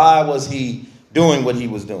earth? Why was he doing what he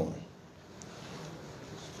was doing?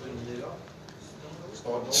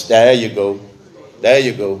 There you go. There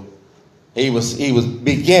you go. He was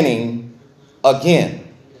beginning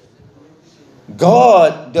again.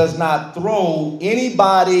 God does not throw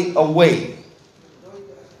anybody away.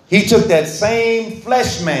 He took that same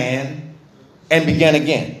flesh man and began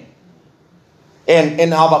again. And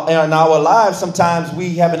in our lives, sometimes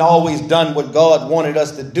we haven't always done what God wanted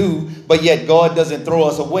us to do, but yet God doesn't throw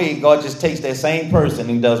us away. God just takes that same person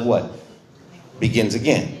and does what? Begins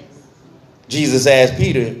again. Jesus asked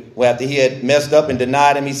Peter, well, after he had messed up and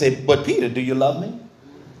denied him, he said, but Peter, do you love me?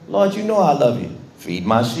 Lord, you know I love you. Feed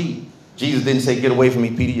my sheep. Jesus didn't say, get away from me,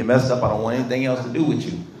 Peter. You messed up. I don't want anything else to do with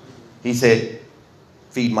you. He said,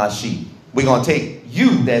 feed my sheep. We're going to take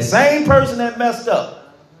you, that same person that messed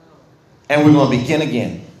up, and we're going to begin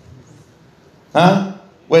again. Huh?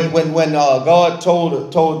 When God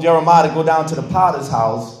told Jeremiah to go down to the potter's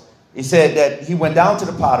house, he said that he went down to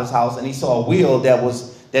the potter's house and he saw a wheel that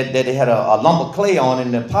it had a lump of clay on,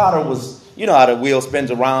 and the potter was, you know how the wheel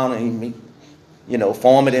spins around and he,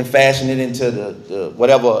 form it and fashion it into the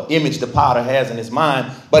whatever image the potter has in his mind.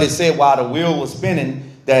 But it said while the wheel was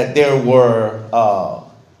spinning that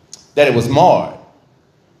that it was marred,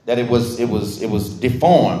 that it was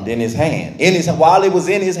deformed in his hand. While it was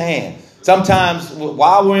in his hand. Sometimes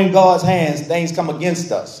while we're in God's hands, things come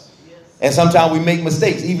against us. And sometimes we make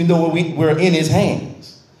mistakes, even though we're in his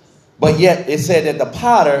hands. But yet it said that the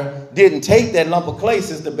potter didn't take that lump of clay,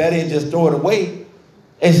 Sister Betty, and just throw it away.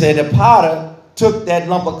 It said the potter took that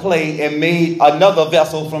lump of clay and made another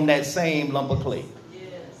vessel from that same lump of clay.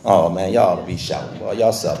 Yes. Oh, man, y'all ought to be shouting. Boy,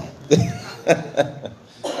 y'all something.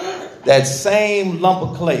 That same lump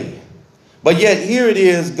of clay. But yet here it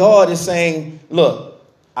is. God is saying, look,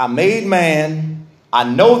 I made man. I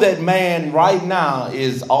know that man right now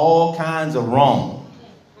is all kinds of wrong.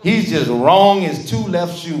 He's just wrong as 2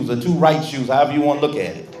 left shoes or 2 right shoes, however you want to look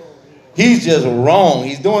at it. He's just wrong.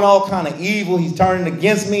 He's doing all kind of evil. He's turning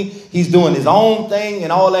against me. He's doing his own thing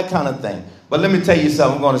and all that kind of thing. But let me tell you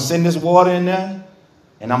something. I'm going to send this water in there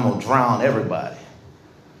and I'm going to drown everybody.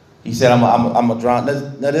 He said, I'm going to drown.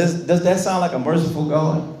 Does that sound like a merciful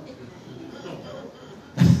God?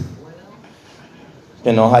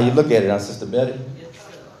 Depending on how you look at it, Sister Betty.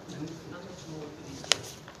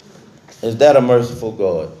 Is that a merciful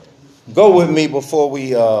God? Go with me before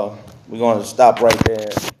we're going to stop right there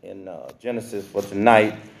in Genesis for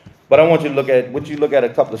tonight. But I want you to would you look at a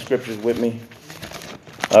couple of scriptures with me?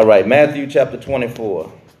 All right, Matthew chapter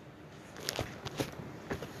 24.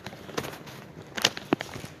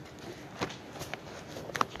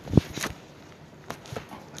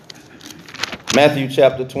 Matthew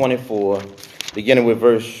chapter 24, beginning with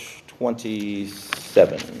verse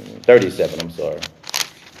 37, I'm sorry.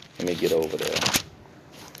 Let me get over there.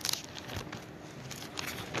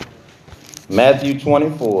 Matthew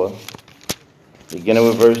 24, beginning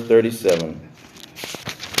with verse 37.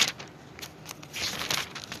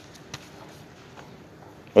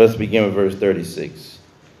 Let's begin with verse 36.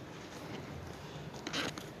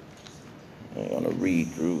 I'm going to read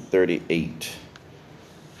through 38.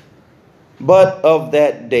 But of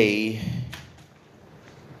that day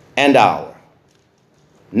and hour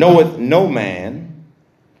knoweth no man,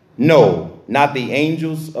 no, not the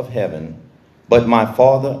angels of heaven, but my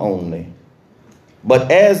Father only.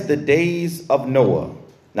 But as the days of Noah,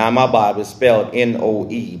 now my Bible is spelled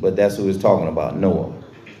N-O-E, but that's who he's talking about, Noah.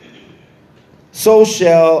 So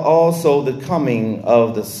shall also the coming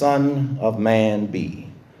of the Son of Man be.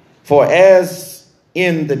 For as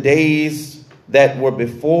in the days that were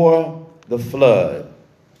before the flood,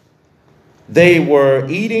 they were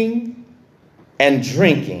eating and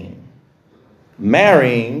drinking,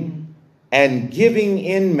 marrying and giving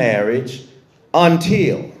in marriage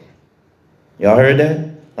until, y'all heard that?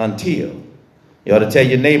 Until. You ought to tell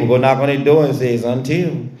your neighbor, go knock on their door and say,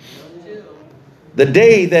 until. The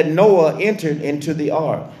day that Noah entered into the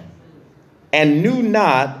ark, and knew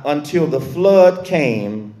not until the flood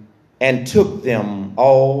came and took them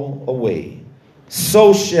all away.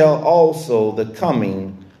 So shall also the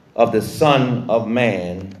coming of the Son of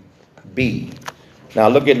Man be. Now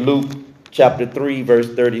look at Luke chapter 3,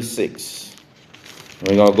 verse 36.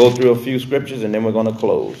 We're going to go through a few scriptures and then we're going to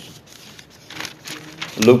close.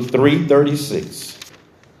 Luke 3:36.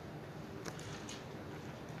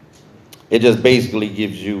 It just basically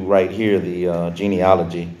gives you right here the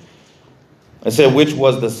genealogy. It said, which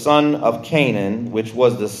was the son of Canaan, which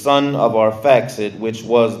was the son of Arphaxad, which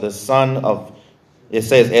was the son of, it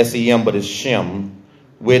says Sem, but it's Shem,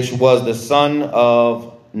 which was the son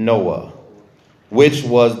of Noah, which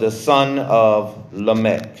was the son of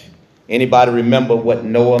Lamech. Anybody remember what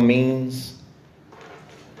Noah means?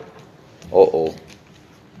 Let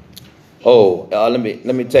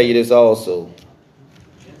me tell you this also.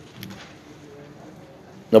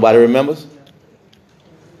 Nobody remembers?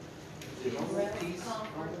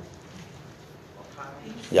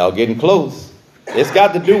 Y'all getting close. It's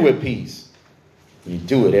got to do with peace. You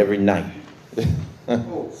do it every night.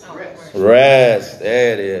 Rest.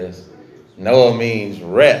 There it is. Noah means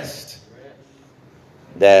rest.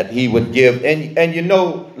 That he would give. And you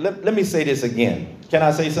know, let me say this again. Can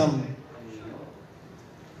I say something?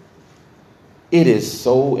 It is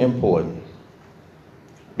so important.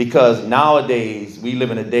 Because nowadays, we live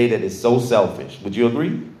in a day that is so selfish. Would you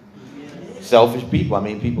agree? Selfish people. I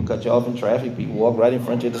mean, people cut you off in traffic. People walk right in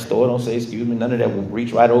front of the store. Don't say, excuse me. None of that. Will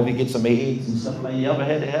reach right over, get some eggs and stuff like that. You ever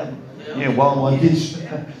had to happen? You in Walmart,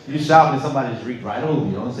 you shopping and somebody just reach right over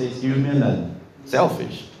you. Don't say, excuse me or nothing.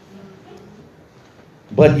 Selfish.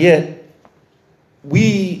 But yet,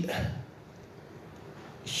 we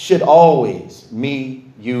should always, me,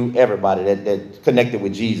 you, everybody that connected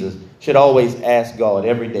with Jesus, should always ask God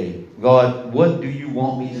every day, God, what do you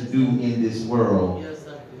want me to do in this world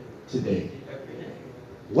today?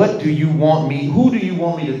 What do you want me, who do you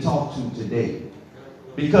want me to talk to today?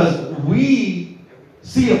 Because we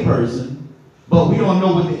see a person, but we don't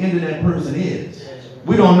know what the end of that person is.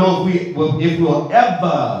 We don't know if we'll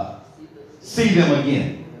ever see them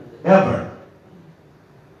again. Ever.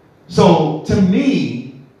 So to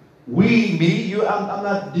me, I'm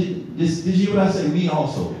not, did you hear what I say? Me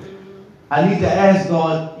also. I need to ask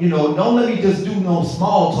God, don't let me just do no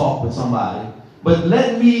small talk with somebody, but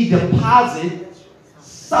let me deposit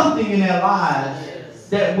something in their lives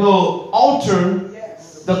that will alter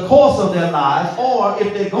the course of their lives, or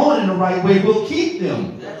if they're going in the right way, we'll keep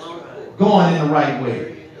them going in the right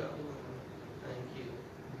way.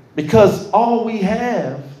 Because all we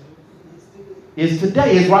have is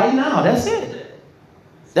today, is right now. That's it.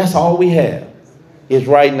 That's all we have is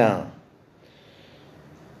right now.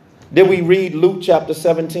 Did we read Luke chapter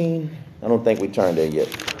 17? I don't think we turned there yet.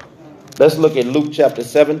 Let's look at Luke chapter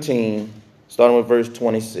 17, starting with verse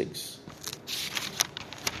 26.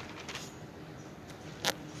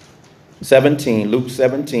 17, Luke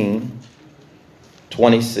 17,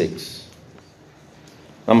 26.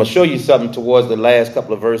 I'm going to show you something towards the last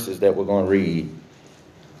couple of verses that we're going to read.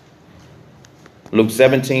 Luke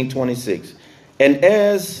 17:26. And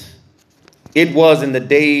as it was in the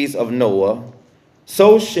days of Noah,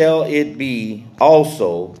 so shall it be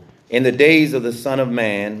also in the days of the Son of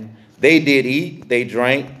Man. They did eat, they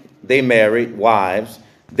drank, they married wives.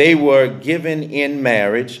 They were given in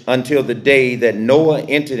marriage until the day that Noah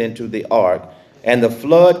entered into the ark, and the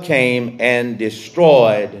flood came and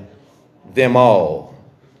destroyed them all.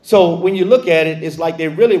 So when you look at it, it's like they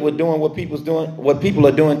really were doing what people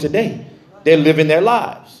are doing today. They're living their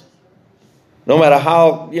lives. No matter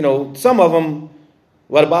how, some of them,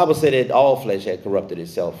 well, the Bible said that all flesh had corrupted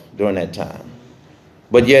itself during that time.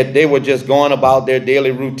 But yet they were just going about their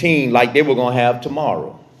daily routine like they were going to have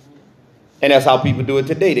tomorrow. And that's how people do it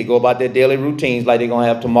today. They go about their daily routines like they're going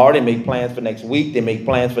to have tomorrow. They make plans for next week. They make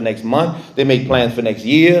plans for next month. They make plans for next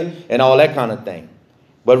year and all that kind of thing.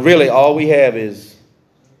 But really, all we have is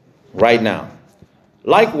right now.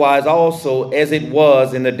 Likewise, also, as it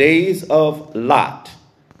was in the days of Lot,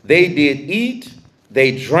 they did eat,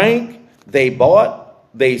 they drank, they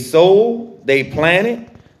bought, they sold, they planted,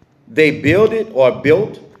 they builded or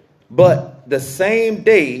built. But the same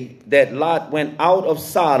day that Lot went out of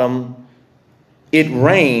Sodom, it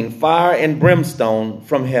rained fire and brimstone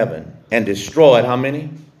from heaven and destroyed how many?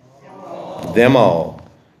 Them all.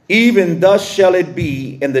 Even thus shall it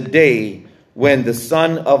be in the day when the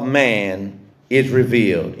Son of Man is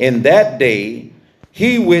revealed. In that day,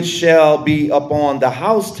 he which shall be upon the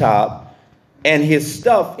housetop and his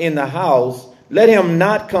stuff in the house, let him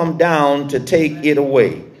not come down to take it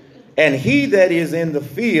away. And he that is in the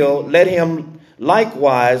field, let him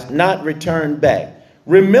likewise not return back.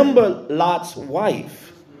 Remember Lot's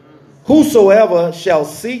wife. Whosoever shall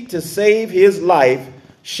seek to save his life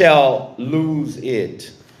shall lose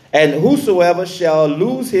it. And whosoever shall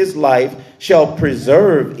lose his life shall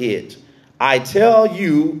preserve it. I tell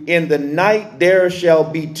you, in the night there shall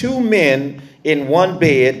be two men in one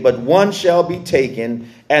bed, but one shall be taken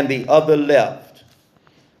and the other left.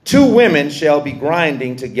 Two women shall be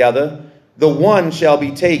grinding together, the one shall be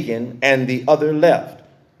taken and the other left.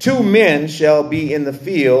 Two men shall be in the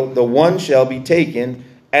field, the one shall be taken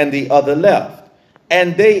and the other left.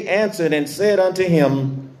 And they answered and said unto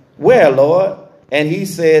him, Where, Lord? And he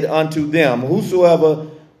said unto them, Whosoever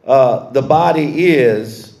the body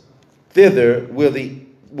is, thither will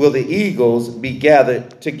the eagles be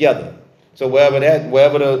gathered together. So wherever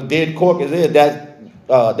the dead carcass is,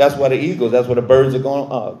 that's where the eagles, that's where the birds are going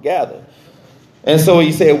to gather. And so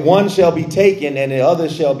he said, one shall be taken and the other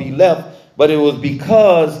shall be left. But it was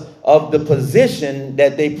because of the position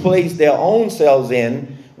that they placed their own selves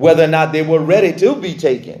in, whether or not they were ready to be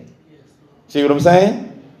taken. See what I'm saying?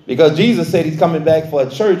 Because Jesus said he's coming back for a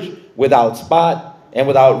church without spot and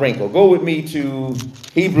without wrinkle. Go with me to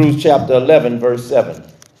Hebrews chapter 11, verse 7.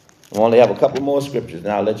 I only have a couple more scriptures,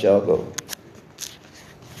 and I'll let y'all go.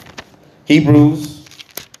 Hebrews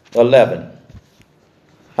 11.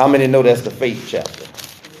 How many know that's the faith chapter?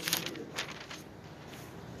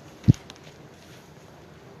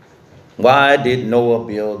 Why did Noah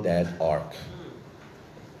build that ark?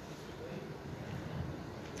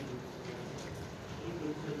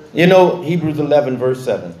 Hebrews 11, verse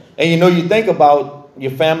 7. And you think about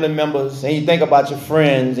your family members, and you think about your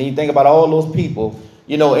friends, and you think about all those people,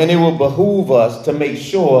 and it will behoove us to make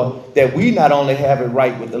sure that we not only have it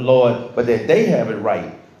right with the Lord, but that they have it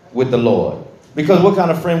right with the Lord. Because what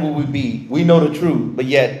kind of friend will we be? We know the truth, but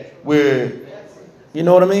yet you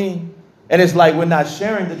know what I mean? And it's like we're not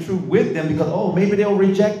sharing the truth with them because, maybe they'll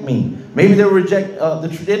reject me. Maybe they'll reject the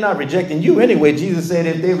truth. They're not rejecting you anyway. Jesus said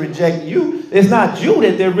if they reject you, it's not you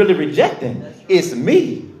that they're really rejecting. It's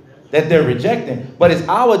me that they're rejecting. But it's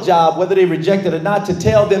our job, whether they reject it or not, to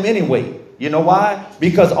tell them anyway. You know why?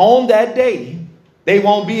 Because on that day, they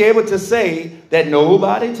won't be able to say that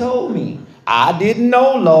nobody told me. I didn't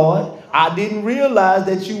know, Lord. I didn't realize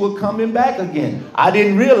that you were coming back again. I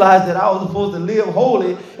didn't realize that I was supposed to live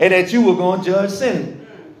holy and that you were going to judge sin.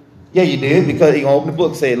 Yeah, you did, because he opened the book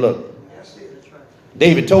and said, look,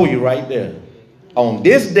 David told you right there. On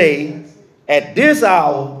this day, at this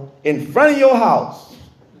hour, in front of your house,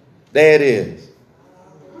 there it is.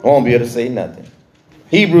 I won't be able to say nothing.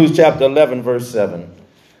 Hebrews chapter 11, verse 7.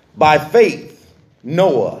 By faith,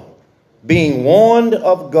 Noah, being warned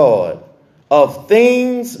of God, of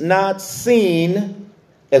things not seen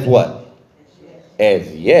as what?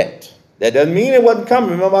 As yet. That doesn't mean it wasn't coming.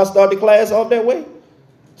 Remember I started the class off that way?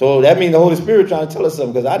 So that means the Holy Spirit trying to tell us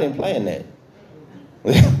something because I didn't plan that.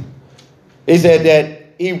 He said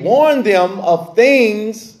that he warned them of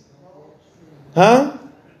things,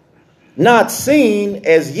 not seen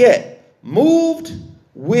as yet, moved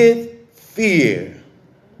with fear.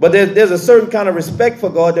 But there's a certain kind of respect for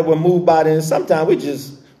God that we're moved by, and sometimes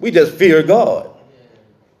we just fear God.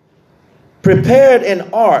 Prepared an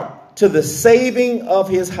ark to the saving of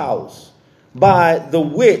his house, by the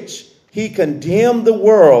which he condemned the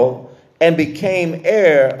world and became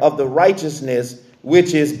heir of the righteousness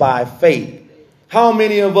which is by faith. How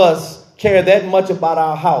many of us care that much about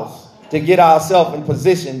our house to get ourselves in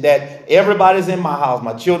position that everybody's in my house,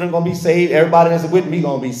 my children going to be saved, everybody that's with me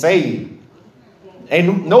going to be saved?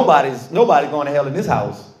 Ain't nobody's going to hell in this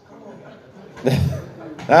house.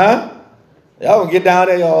 Huh? Y'all gonna get down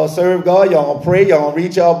there, y'all serve God, y'all gonna pray, y'all gonna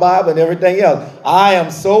read y'all Bible and everything else. I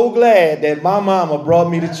am so glad that my mama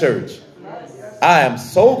brought me to church. I am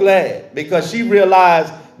so glad, because she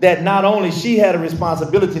realized that not only she had a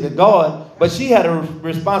responsibility to God, but she had a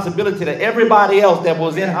responsibility to everybody else that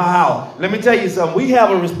was in her house. Let me tell you something. We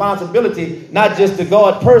have a responsibility, not just to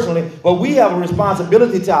God personally, but we have a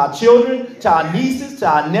responsibility to our children, to our nieces, to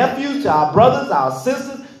our nephews, to our brothers, our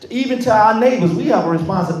sisters, even to our neighbors. We have a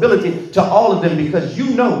responsibility to all of them, because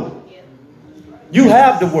you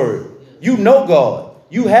have the word, you know God,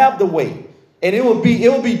 you have the way. And it would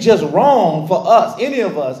be just wrong for us, any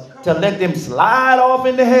of us, to let them slide off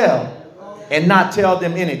into hell and not tell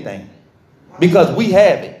them anything, because we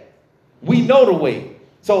have it. We know the way.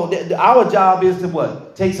 So our job is to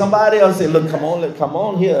what? Take somebody else and say, look, come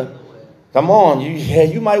on here. Come on.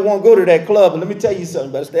 You might want to go to that club, but let me tell you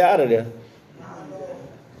something. Better stay out of there.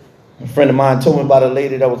 A friend of mine told me about a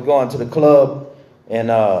lady that was going to the club,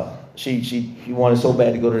 and she wanted so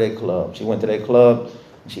bad to go to that club. She went to that club,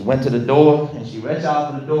 and she went to the door, and she reached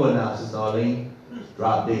out for the door now, Sister Arlene.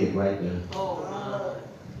 Drop dead right there.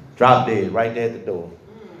 Drop dead right there at the door.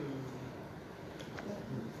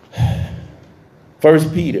 1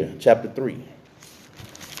 Peter chapter 3.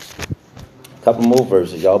 A couple more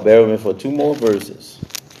verses. Y'all bear with me for 2 more verses.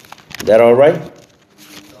 Is that all right?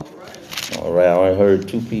 All right, I only heard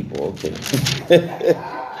 2 people. Okay.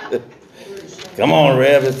 Come on,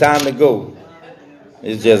 Rev, it's time to go.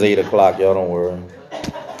 It's just 8 o'clock, y'all don't worry.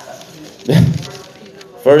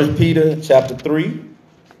 1 Peter chapter 3.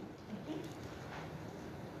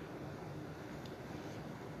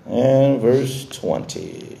 And verse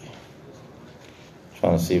 20.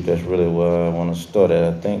 Trying to see if that's really where I want to start at.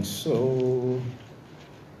 I think so.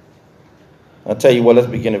 I'll tell you what, let's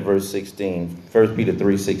begin at verse 16. 1 Peter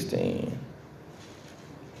 3:16.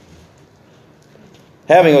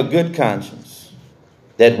 Having a good conscience,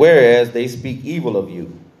 that whereas they speak evil of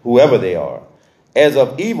you, whoever they are, as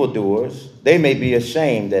of evildoers, they may be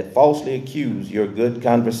ashamed that falsely accuse your good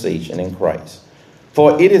conversation in Christ.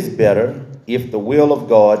 For it is better, if the will of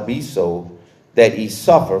God be so, that ye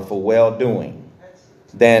suffer for well-doing,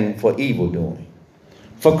 than for evil-doing.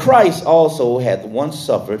 For Christ also hath once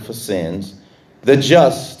suffered for sins, the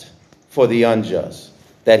just for the unjust,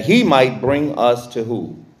 that he might bring us to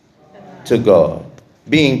who? To God,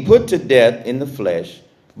 being put to death in the flesh,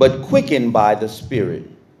 but quickened by the Spirit,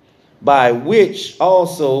 by which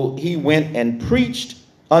also he went and preached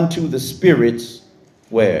unto the spirits,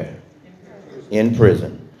 where? In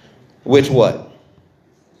prison. Which what?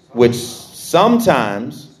 Which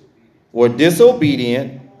sometimes were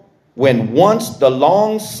disobedient, when once the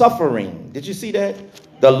long suffering, did you see that?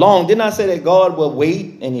 Didn't I say that God will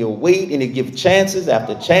wait and he'll give chances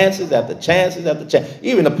after chances after chances after chance.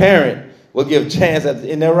 Even a parent will give chance after,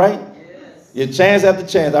 isn't that right? Yes. Your chance after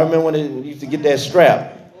chance. I remember when they used to get that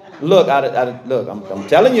strap. Look, I'm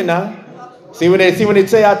telling you now. See when they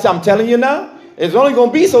say I'm telling you now? It's only going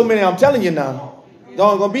to be so many, I'm telling you now. There's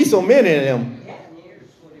only going to be so many of them.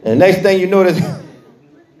 And the next thing you know, there's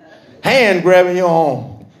hand grabbing your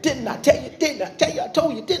arm. Didn't I tell you? Didn't I tell you? I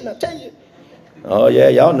told you, didn't I tell you? Oh, yeah,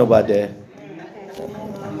 y'all know about that.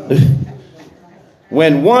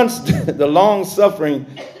 When once the long suffering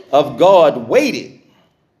of God waited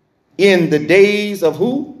in the days of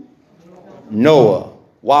who? Noah,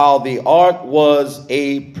 while the ark was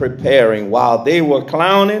a preparing. While they were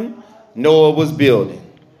clowning, Noah was building.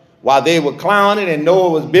 While they were clowning and Noah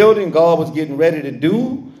was building, God was getting ready to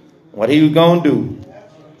do what he was going to do.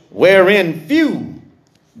 Wherein few,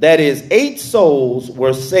 that is 8 souls,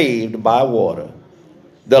 were saved by water.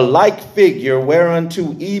 The like figure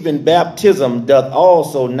whereunto even baptism doth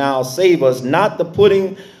also now save us, not the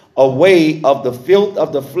putting away of the filth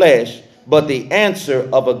of the flesh, but the answer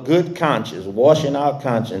of a good conscience, washing our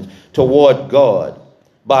conscience toward God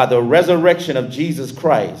by the resurrection of Jesus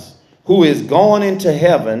Christ, who is gone into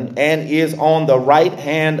heaven and is on the right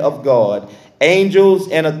hand of God, angels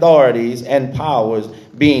and authorities and powers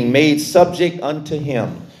being made subject unto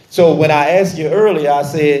him. So when I asked you earlier, I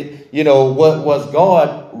said, what was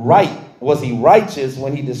God right was he righteous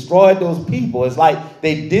when he destroyed those people? It's like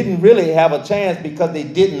they didn't really have a chance because they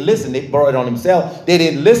didn't listen. They brought it on themselves. They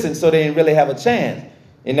didn't listen, so they didn't really have a chance.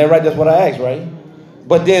 Isn't that right? That's what I asked, right?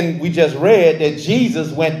 But then we just read that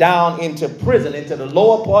Jesus went down into prison, into the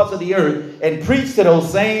lower parts of the earth, and preached to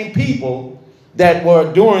those same people that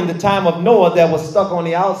were during the time of Noah that was stuck on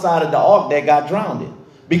the outside of the ark that got drowned.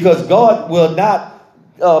 Because God will not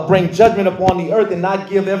bring judgment upon the earth and not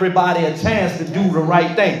give everybody a chance to do the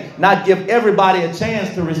right thing. Not give everybody a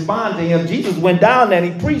chance to respond to him. Jesus went down there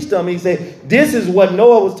and he preached to them. He said, this is what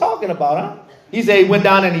Noah was talking about, huh? He said he went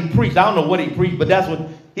down and he preached. I don't know what he preached, but that's what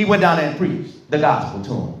he went down there and preached the gospel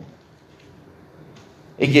to him.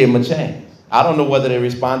 He gave him a chance. I don't know whether they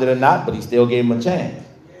responded or not, but he still gave him a chance.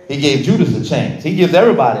 He gave Judas a chance. He gives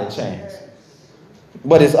everybody a chance.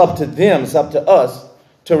 But it's up to them. It's up to us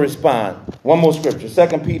to respond. One more scripture,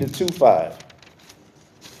 2 Peter 2:5.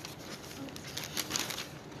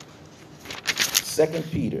 2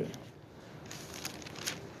 Peter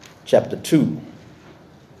chapter 2.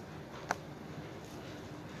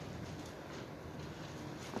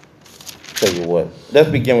 Tell you what, let's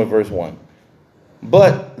begin with verse 1.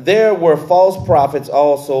 But there were false prophets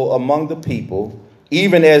also among the people,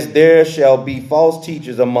 even as there shall be false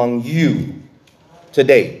teachers among you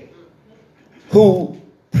today, who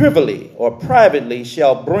privily or privately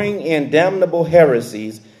shall bring in damnable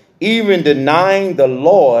heresies, even denying the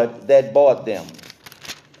Lord that bought them,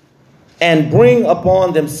 and bring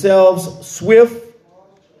upon themselves swift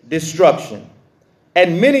destruction.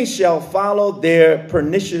 And many shall follow their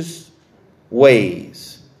pernicious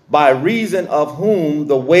ways, by reason of whom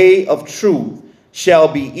the way of truth shall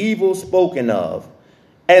be evil spoken of,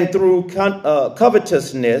 and through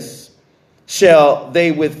covetousness shall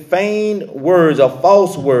they with feigned words of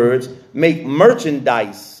false words make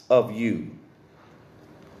merchandise of you.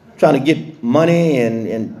 Trying to get money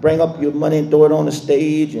and bring up your money and throw it on the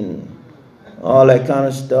stage and all that kind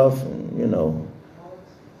of stuff. And, you know.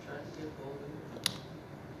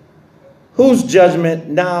 Whose judgment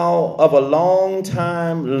now of a long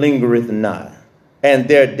time lingereth not, and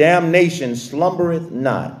their damnation slumbereth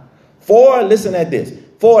not. For, listen at this,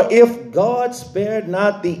 for if God spared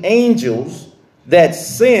not the angels that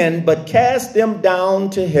sinned, but cast them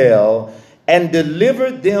down to hell, and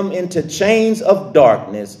delivered them into chains of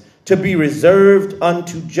darkness, to be reserved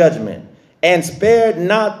unto judgment, and spared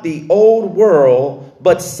not the old world,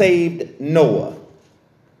 but saved Noah,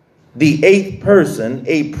 the eighth person,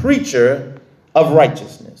 a preacher of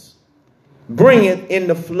righteousness, bringeth in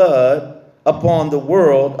the flood upon the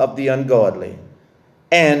world of the ungodly,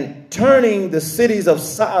 and turning the cities of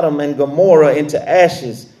Sodom and Gomorrah into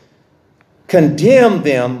ashes, condemned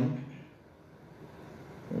them.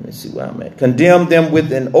 Let me see where I'm at. Condemned them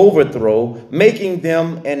with an overthrow, making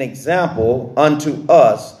them an example unto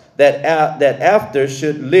us that after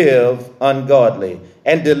should live ungodly,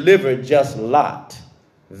 and delivered just Lot,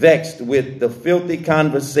 vexed with the filthy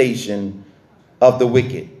conversation of the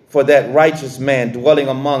wicked. For that righteous man dwelling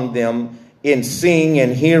among them in seeing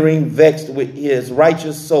and hearing, vexed with his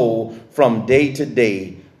righteous soul from day to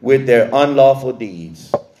day with their unlawful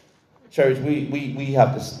deeds. Church, we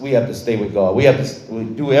have to stay with God. We have to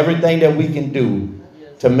do everything that we can do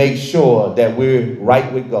to make sure that we're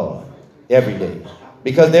right with God every day.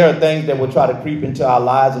 Because there are things that will try to creep into our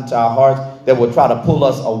lives, into our hearts, that will try to pull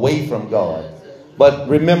us away from God. But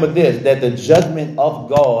remember this, that the judgment of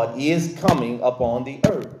God is coming upon the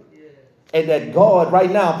earth. And that God, right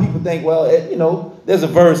now, people think, well, there's a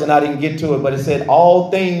verse, and I didn't get to it, but it said, all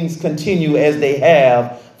things continue as they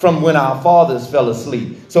have from when our fathers fell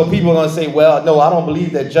asleep. So people are going to say, well, no, I don't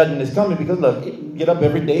believe that judgment is coming, because look, you get up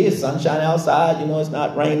every day, it's sunshine outside, it's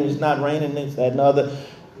not raining, this, that, and other.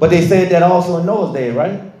 But they said that also in Noah's day,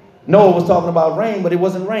 right? Noah was talking about rain, but it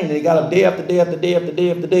wasn't rain. They got up day after day after day after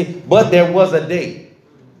day after day. But there was a day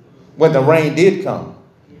when the rain did come.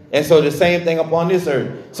 And so the same thing upon this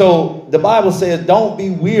earth. So the Bible says, don't be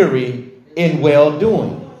weary in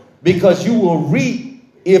well-doing, because you will reap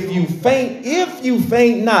if you faint. If you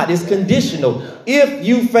faint not, it's conditional. If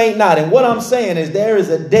you faint not. And what I'm saying is, there is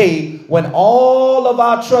a day when all of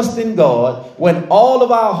our trust in God, when all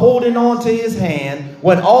of our holding on to his hand,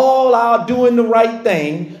 when all our doing the right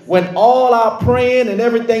thing, when all our praying and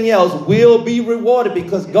everything else will be rewarded,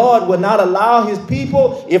 because God will not allow his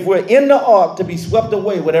people, if we're in the ark, to be swept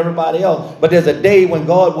away with everybody else. But there's a day when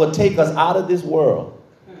God will take us out of this world.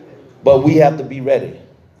 But we have to be ready.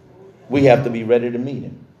 We have to be ready to meet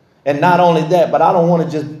him. And not only that, but I don't want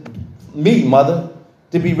to just meet Mother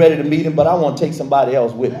to be ready to meet him, but I want to take somebody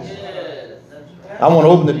else with me. I want to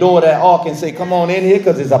open the door of that ark and say, come on in here,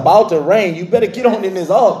 because it's about to rain. You better get on in this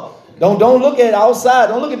ark. Don't look at outside.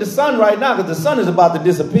 Don't look at the sun right now, because the sun is about to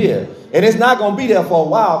disappear. And it's not going to be there for a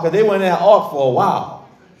while, because they were in that ark for a while.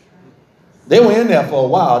 They were in there for a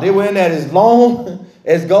while. They were in there as long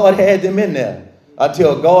as God had them in there,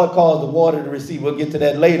 until God caused the water to recede. We'll get to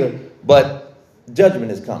that later. But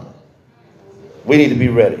judgment is coming. We need to be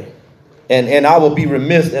ready. And I will be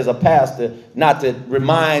remiss as a pastor not to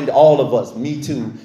remind all of us, me too,